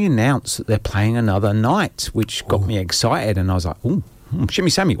suddenly announced that they're playing another night, which got me excited, and I was like, "Ooh, Shimmy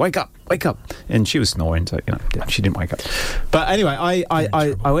Sammy, wake up!" And she was snoring, so she didn't wake up. But anyway,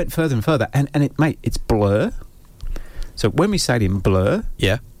 I went further and further, and it's Blur. So Wembley Stadium, Blur,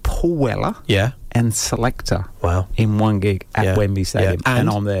 Paul Weller, and Selector, in one gig at Wembley Stadium, and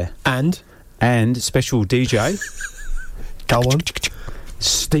I'm there, and special DJ, go on,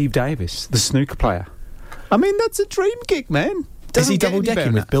 Steve Davis, the snooker player. I mean, that's a dream gig, man. Is he double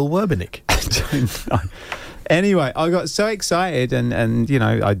decking with Bill Werbenick? I don't know. Anyway, I got so excited, and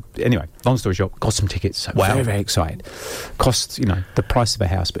anyway, long story short, got some tickets. So very, very excited. Cost the price of a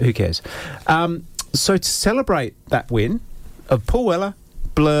house, but who cares? So to celebrate that win of Paul Weller,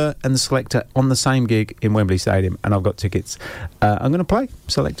 Blur, and the Selector on the same gig in Wembley Stadium, and I've got tickets. I'm going to play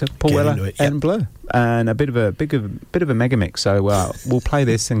Selector, Paul Weller, and Blur, and a bit of a mega mix. So we'll play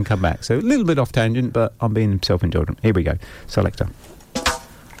this and come back. So a little bit off tangent, but I'm being self-indulgent. Here we go, Selector.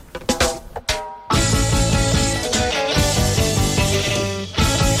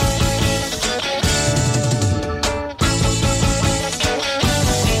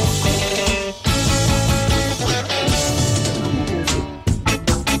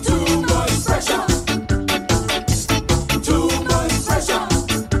 Pressure.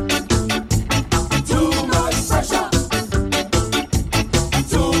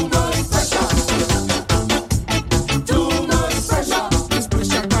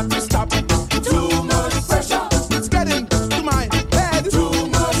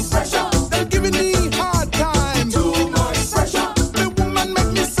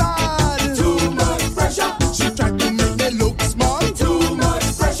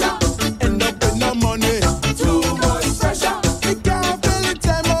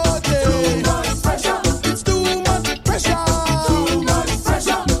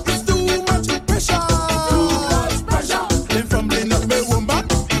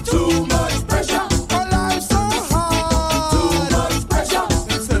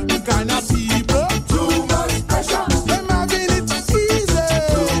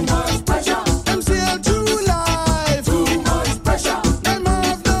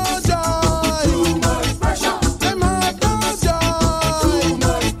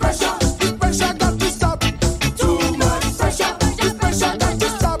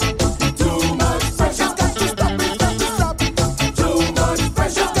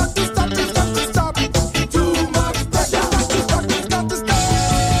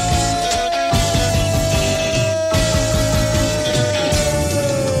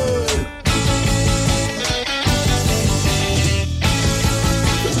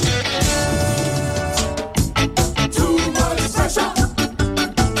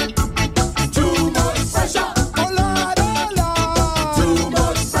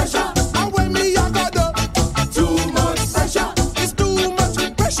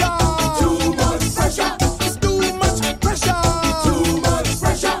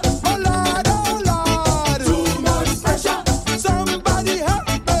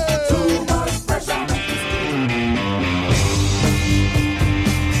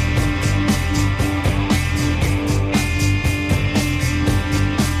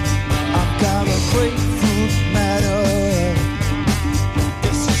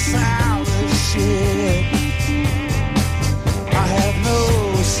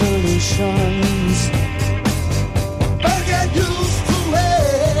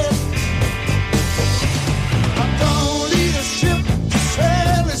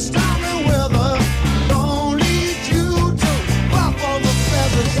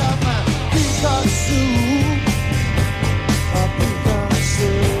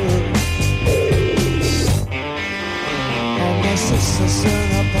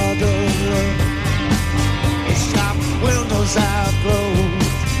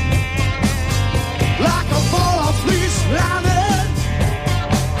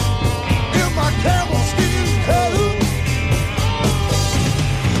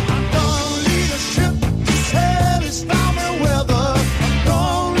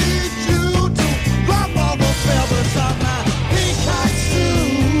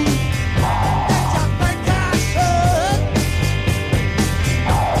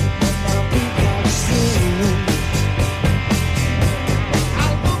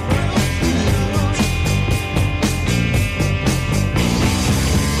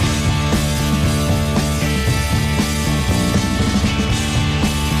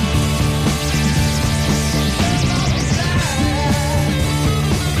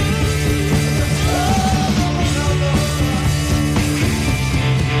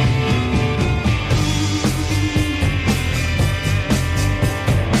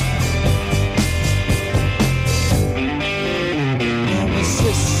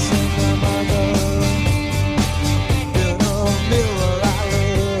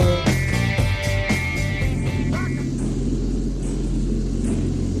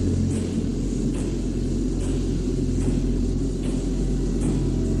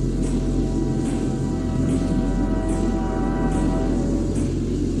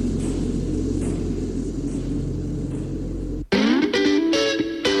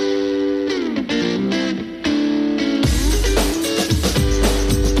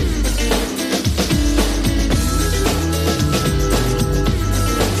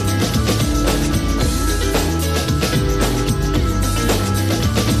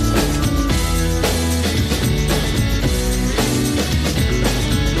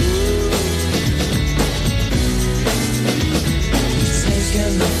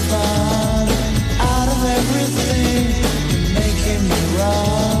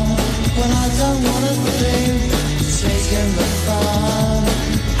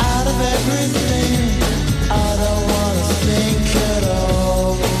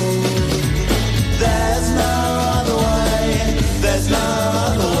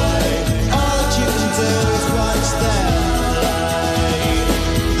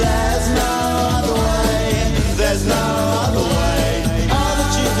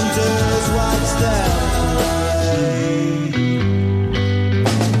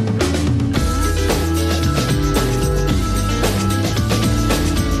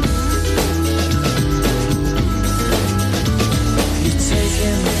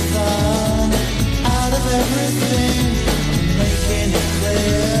 the fun out of everything, making it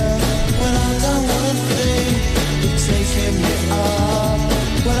clear when I don't wanna think. You're taking me up,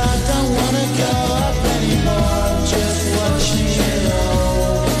 but I don't wanna go up anymore. I'm just watching it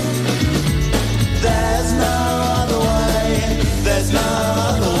all. There's no other way. There's no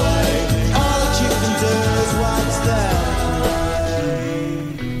other way. All that you can do is what's there.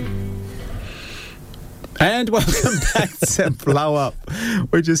 And welcome back to Blow Up.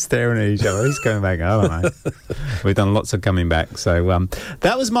 We're just staring at each other. He's coming back. I don't know. We've done lots of coming back. So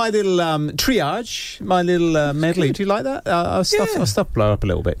that was my little triage, my little medley. Do you like that? I'll stop Blow Up a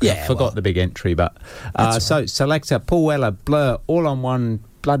little bit. Yeah, I forgot the big entry. But so Selector, Paul Weller, Blur, all on one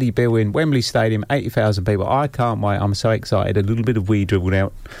bloody bill in Wembley Stadium, 80,000 people. I can't wait. I'm so excited. A little bit of weed dribbled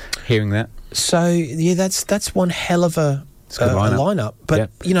out hearing that. So, yeah, that's one hell of a lineup. But,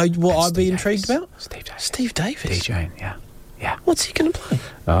 you know what I'd be intrigued about? Steve Davis. DJing, yeah. What's he going to play?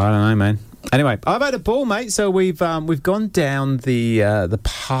 I don't know, man. Anyway, I've had a ball, mate. So we've gone down the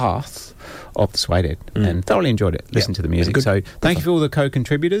path of the Suede and thoroughly enjoyed it. Listen to the music. So thank you for all the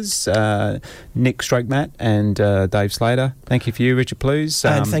co-contributors, Nick Stroke Matt and Dave Slater. Thank you for you, Richard Plews.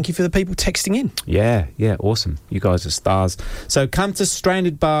 And thank you for the people texting in. Yeah, awesome. You guys are stars. So come to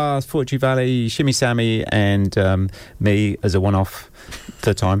Stranded Bars, Fortune Valley, Shimmy Sammy, and me as a one-off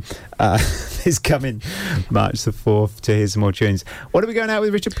third time is coming March the 4th to hear some more tunes. What are we going out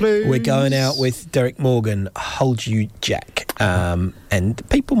with, Richard Plews? We're going out with Derek Morgan, Hold You Jack, and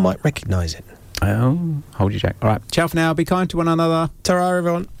people might recognise it. Oh, Hold You Jack. All right, ciao for now. Be kind to one another. Ta-ra,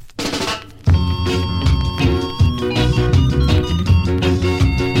 everyone.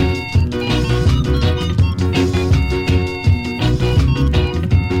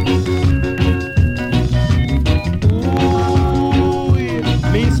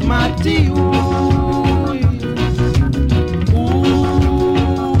 Miss Matty,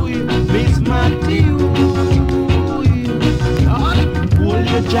 Miss Matty, hold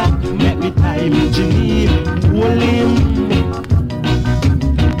your jack, make me time in Geneva. Hold him,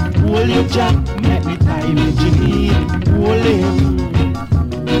 hold your jack, make me time in Geneva. Hold him.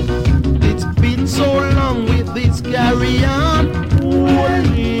 It's been so long with this carry on. Hold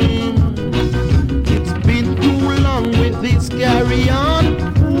him. It's been too long with this carry on.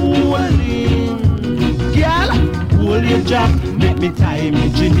 Hold him. Girl, hold your jack, make me time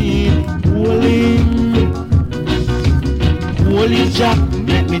in Geneva. Hold him. Hold your jack,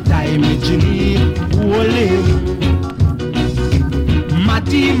 make me time in Geneva. Hold him.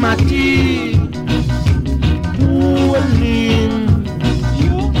 Matty, Matty. Hold him.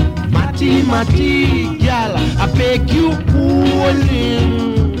 Matty, Matty. Girl, I beg you, hold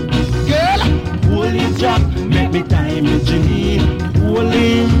him. Girl, hold your jack, make me time in Geneva. Hold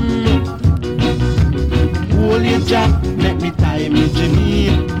him. Hold your jack, make me time in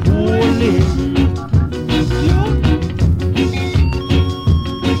Geneva. Hold him.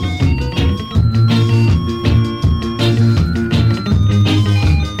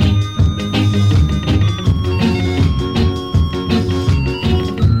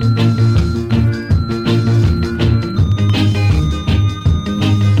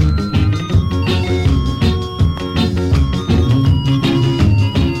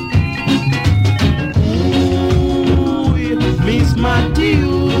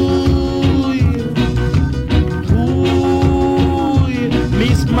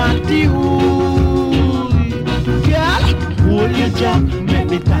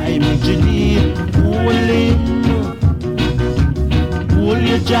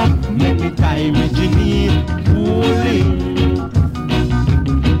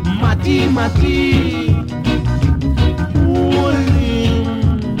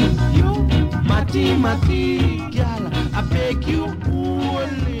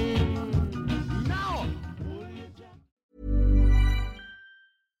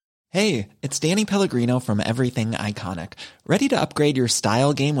 Hey, it's Danny Pellegrino from Everything Iconic. Ready to upgrade your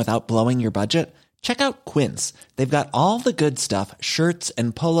style game without blowing your budget? Check out Quince. They've got all the good stuff, shirts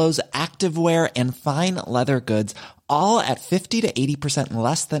and polos, activewear, and fine leather goods, all at 50 to 80%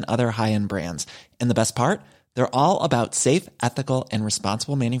 less than other high-end brands. And the best part? They're all about safe, ethical, and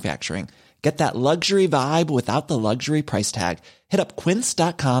responsible manufacturing. Get that luxury vibe without the luxury price tag. Hit up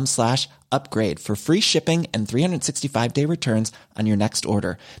quince.com/upgrade for free shipping and 365-day returns on your next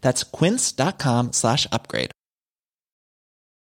order. That's quince.com/upgrade.